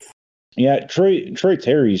first month. Yeah, Troy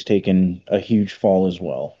Terry's taken a huge fall as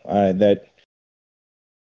well.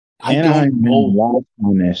 Anaheim lost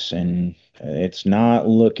on this, and it's not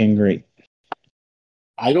looking great.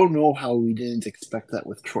 I don't know how we didn't expect that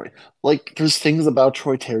with Troy. Like, there's things about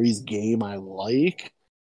Troy Terry's game I like,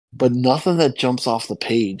 but nothing that jumps off the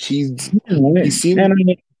page. He seemed.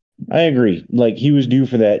 I agree. Like, he was due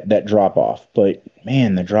for that drop off, but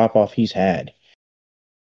man, the drop off he's had,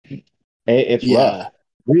 it's rough.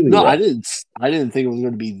 Really no, rough. I didn't think it was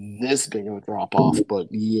going to be this big of a drop off, but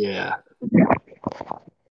yeah.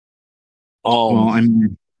 Well, I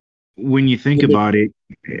mean, when you think about it,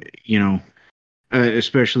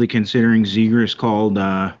 especially considering Zegras called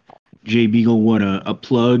Jay Beagle a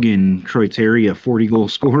plug and Troy Terry a 40-goal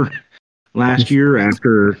scorer last year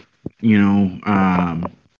after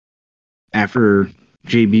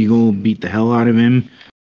Jay Beagle beat the hell out of him.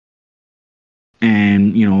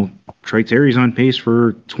 And, Troy Terry's on pace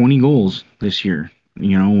for 20 goals this year,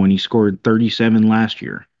 when he scored 37 last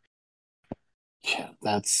year. Yeah,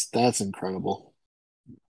 that's incredible.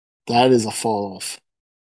 That is a fall off.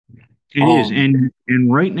 It is, and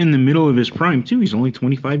right in the middle of his prime too. He's only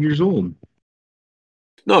 25 years old.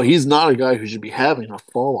 No, he's not a guy who should be having a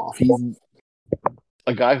fall off. He's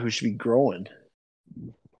a guy who should be growing.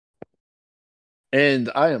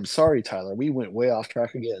 And I am sorry, Tyler. We went way off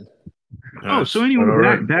track again. Oh, so anyway,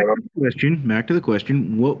 back to the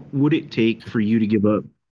question. What would it take for you to give up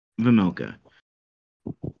Vejmelka?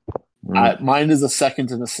 Mine is a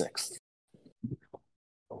second and a sixth.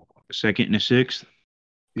 A second and a sixth?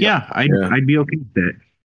 Yeah, I'd be okay with that.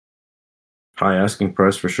 High asking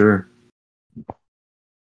price for sure.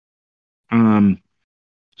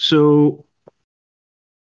 So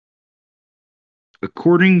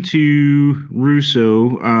according to Russo,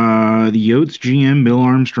 the Yotes GM Bill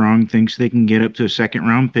Armstrong thinks they can get up to a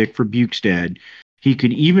second-round pick for Bukestad. He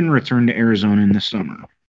could even return to Arizona in the summer.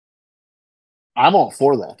 I'm all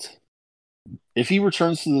for that. If he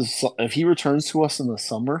returns to us in the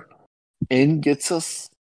summer and gets us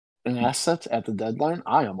an asset at the deadline,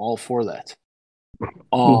 I am all for that.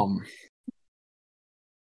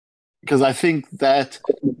 Because I think that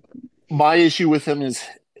my issue with him is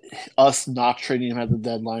us not trading him at the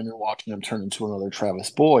deadline and watching him turn into another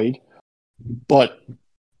Travis Boyd. But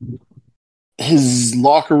his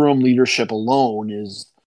locker room leadership alone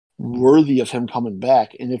is worthy of him coming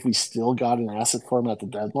back. And if we still got an asset for him at the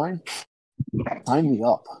deadline, Sign me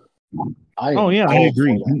up. I Oh am yeah, I all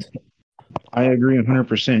agree. for that. I agree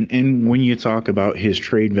 100%. And when you talk about his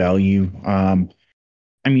trade value,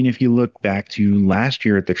 I mean, if you look back to last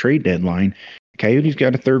year at the trade deadline, Coyotes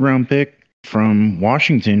got a third round pick from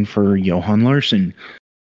Washington for Johan Larson.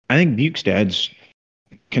 I think Bukestad's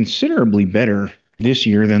considerably better this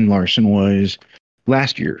year than Larson was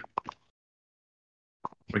last year.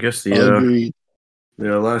 I guess Agreed.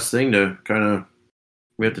 the last thing to kind of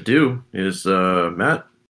we have to do is Matt,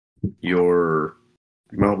 your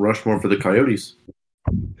Mount Rushmore for the Coyotes.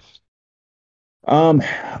 All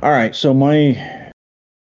right. So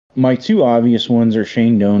my two obvious ones are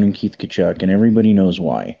Shane Doan and Keith Kachuk, and everybody knows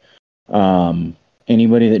why.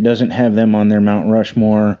 Anybody that doesn't have them on their Mount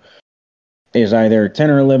Rushmore is either 10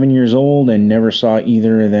 or 11 years old and never saw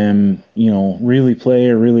either of them, really play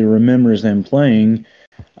or really remembers them playing,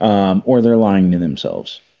 or they're lying to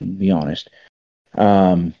themselves, to be honest.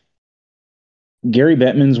 Gary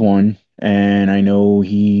Bettman's one, and I know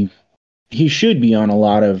he should be on a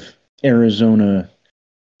lot of Arizona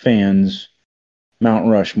fans' Mount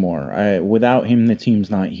Rushmore. Without him, the team's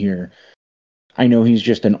not here. I know he's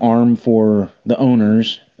just an arm for the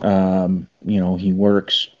owners. He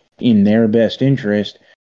works in their best interest,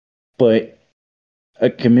 but a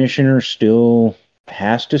commissioner still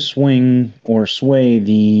has to swing or sway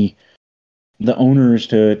the owners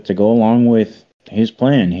to go along with his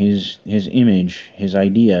plan, his image, his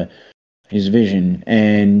idea, his vision.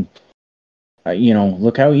 And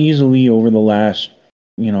look how easily over the last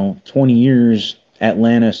 20 years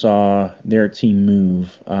Atlanta saw their team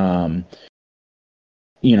move.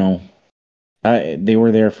 You know, they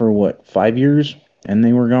were there for what, 5 years, and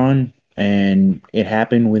they were gone, and it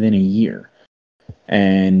happened within a year.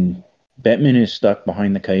 And Bettman is stuck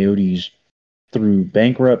behind the Coyotes through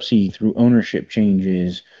bankruptcy, through ownership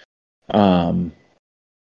changes. Um,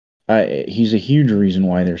 he's a huge reason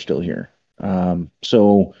why they're still here.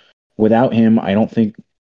 So without him, I don't think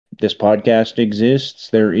this podcast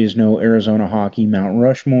exists. There is no Arizona hockey Mount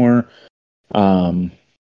Rushmore.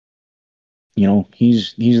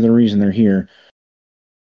 He's the reason they're here.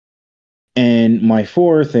 And my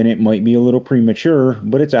fourth, and it might be a little premature,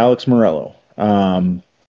 but it's Alex Morello.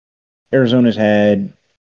 Arizona's had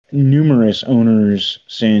numerous owners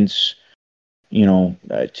since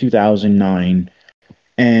 2009,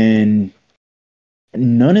 and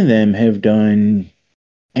none of them have done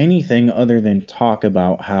anything other than talk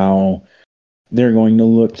about how they're going to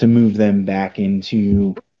look to move them back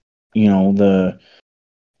into the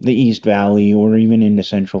East Valley or even into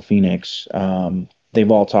Central Phoenix. They've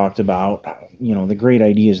all talked about the great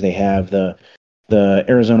ideas they have. The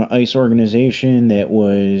Arizona Ice organization that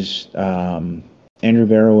was Andrew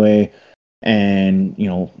Barroway and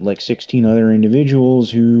like 16 other individuals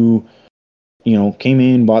who came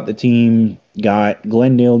in, bought the team, got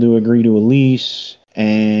Glendale to agree to a lease,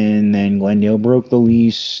 and then Glendale broke the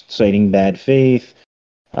lease, citing bad faith.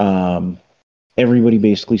 Everybody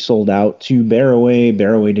basically sold out to Barroway.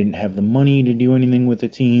 Barroway didn't have the money to do anything with the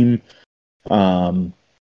team.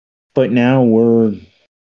 But now we're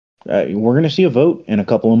going to see a vote in a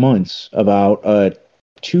couple of months about a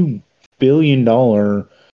 $2 billion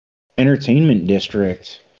entertainment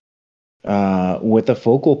district, with the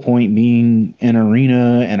focal point being an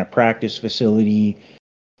arena and a practice facility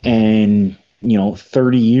and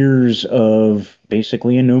 30 years of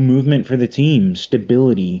basically a no movement for the team,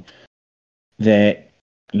 stability that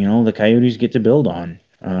the Coyotes get to build on.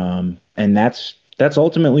 And that's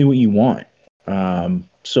ultimately what you want.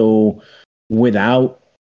 So without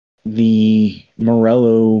the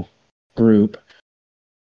Morello group,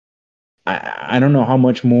 I don't know how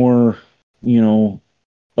much more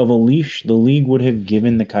of a leash the league would have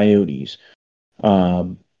given the Coyotes.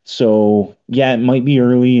 So yeah, it might be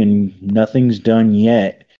early and nothing's done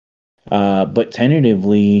yet. But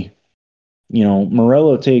tentatively,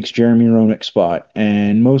 Morello takes Jeremy Roenick's spot,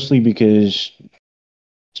 and mostly because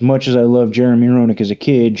as much as I love Jeremy Roenick as a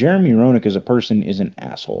kid, Jeremy Roenick as a person is an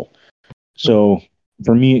asshole. So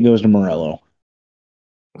for me, it goes to Morello.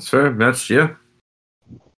 That's fair. Yeah.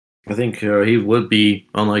 I think he would be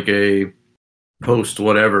on like a post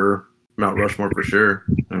whatever Mount Rushmore for sure.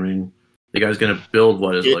 I mean, the guy's going to build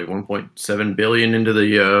what is it, like 1.7 billion into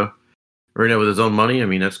the arena with his own money. I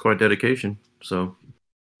mean, that's quite dedication. So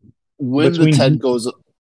when the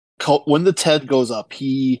TED goes up,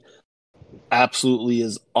 he absolutely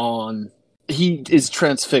is on. He is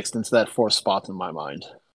transfixed into that fourth spot in my mind.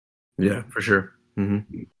 Yeah, for sure.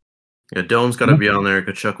 Mm-hmm. Yeah, Dome's got to be on there.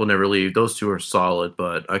 Kachuk will never leave. Those two are solid,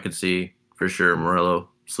 but I could see for sure Morello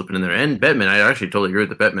slipping in there. And Bettman, I actually totally agree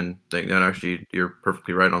with the Bettman thing. That actually, you're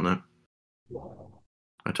perfectly right on that.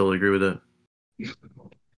 I totally agree with that.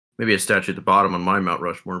 Maybe a statue at the bottom on my Mount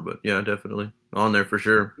Rushmore, but yeah, definitely on there for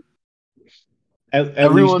sure. At least in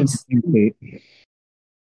Everyone's the state.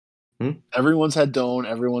 everyone's had Doan,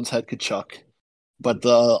 everyone's had Kachuk. But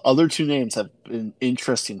the other two names have been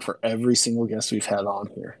interesting for every single guest we've had on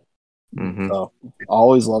here. Mm-hmm. So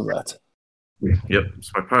always love that. Yep,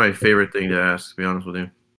 it's probably my favorite thing to ask, to be honest with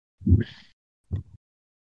you.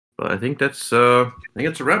 But I think that's a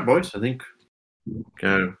wrap, boys. I think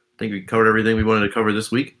we covered everything we wanted to cover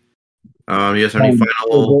this week. You guys have any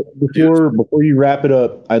final Before you wrap it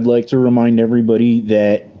up, I'd like to remind everybody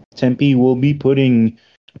that Tempe will be putting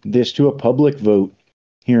this to a public vote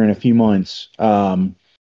here in a few months.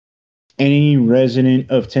 Any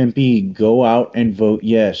resident of Tempe, go out and vote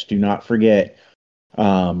yes. Do not forget.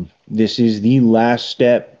 This is the last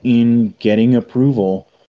step in getting approval,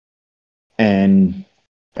 and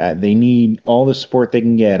they need all the support they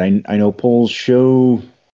can get. I know polls show,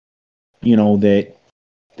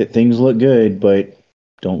 that things look good, but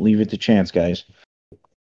don't leave it to chance, guys.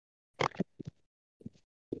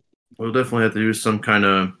 We'll definitely have to do some kind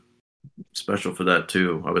of special for that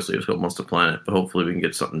too. Obviously, it's got most of the planet, but hopefully we can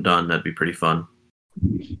get something done. That'd be pretty fun.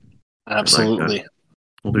 Absolutely.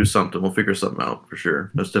 We'll do something. We'll figure something out for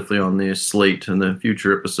sure. That's definitely on the slate in the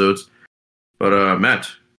future episodes. But Matt,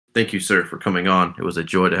 thank you, sir, for coming on. It was a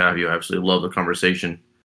joy to have you. I absolutely love the conversation.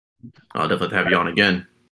 I'll definitely have you on again.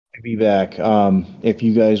 I'll be back. If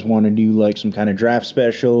you guys want to do like some kind of draft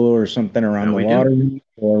special or something around the lottery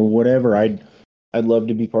or whatever, I'd love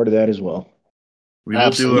to be part of that as well. We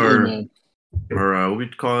will do our what we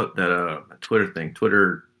call it, that Twitter thing,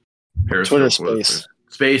 Twitter Periscope. Twitter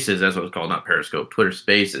Spaces, that's what it's called, not Periscope, Twitter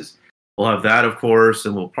Spaces. We'll have that, of course,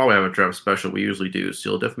 and we'll probably have a draft special we usually do, so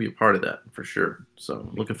you'll definitely be a part of that for sure. So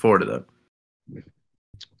I'm looking forward to that.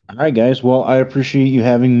 All right, guys. Well, I appreciate you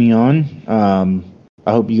having me on.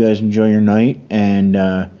 I hope you guys enjoy your night, and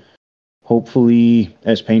hopefully,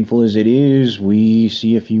 as painful as it is, we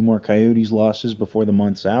see a few more Coyotes losses before the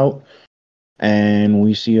month's out, and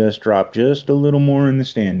we see us drop just a little more in the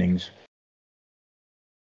standings.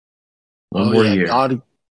 One more year.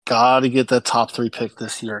 Gotta get that top 3 pick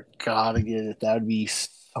this year. Gotta get it. That'd be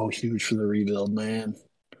so huge for the rebuild, man.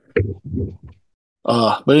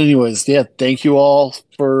 But anyways, yeah, thank you all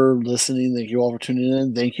for listening. Thank you all for tuning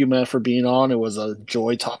in. Thank you, Matt, for being on. It was a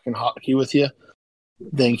joy talking hockey with you.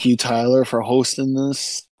 Thank you, Tyler, for hosting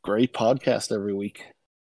this great podcast every week.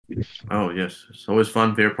 Oh, yes. It's always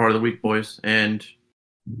fun. Favorite part of the week, boys. And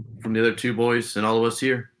from the other two boys and all of us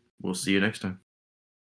here, we'll see you next time.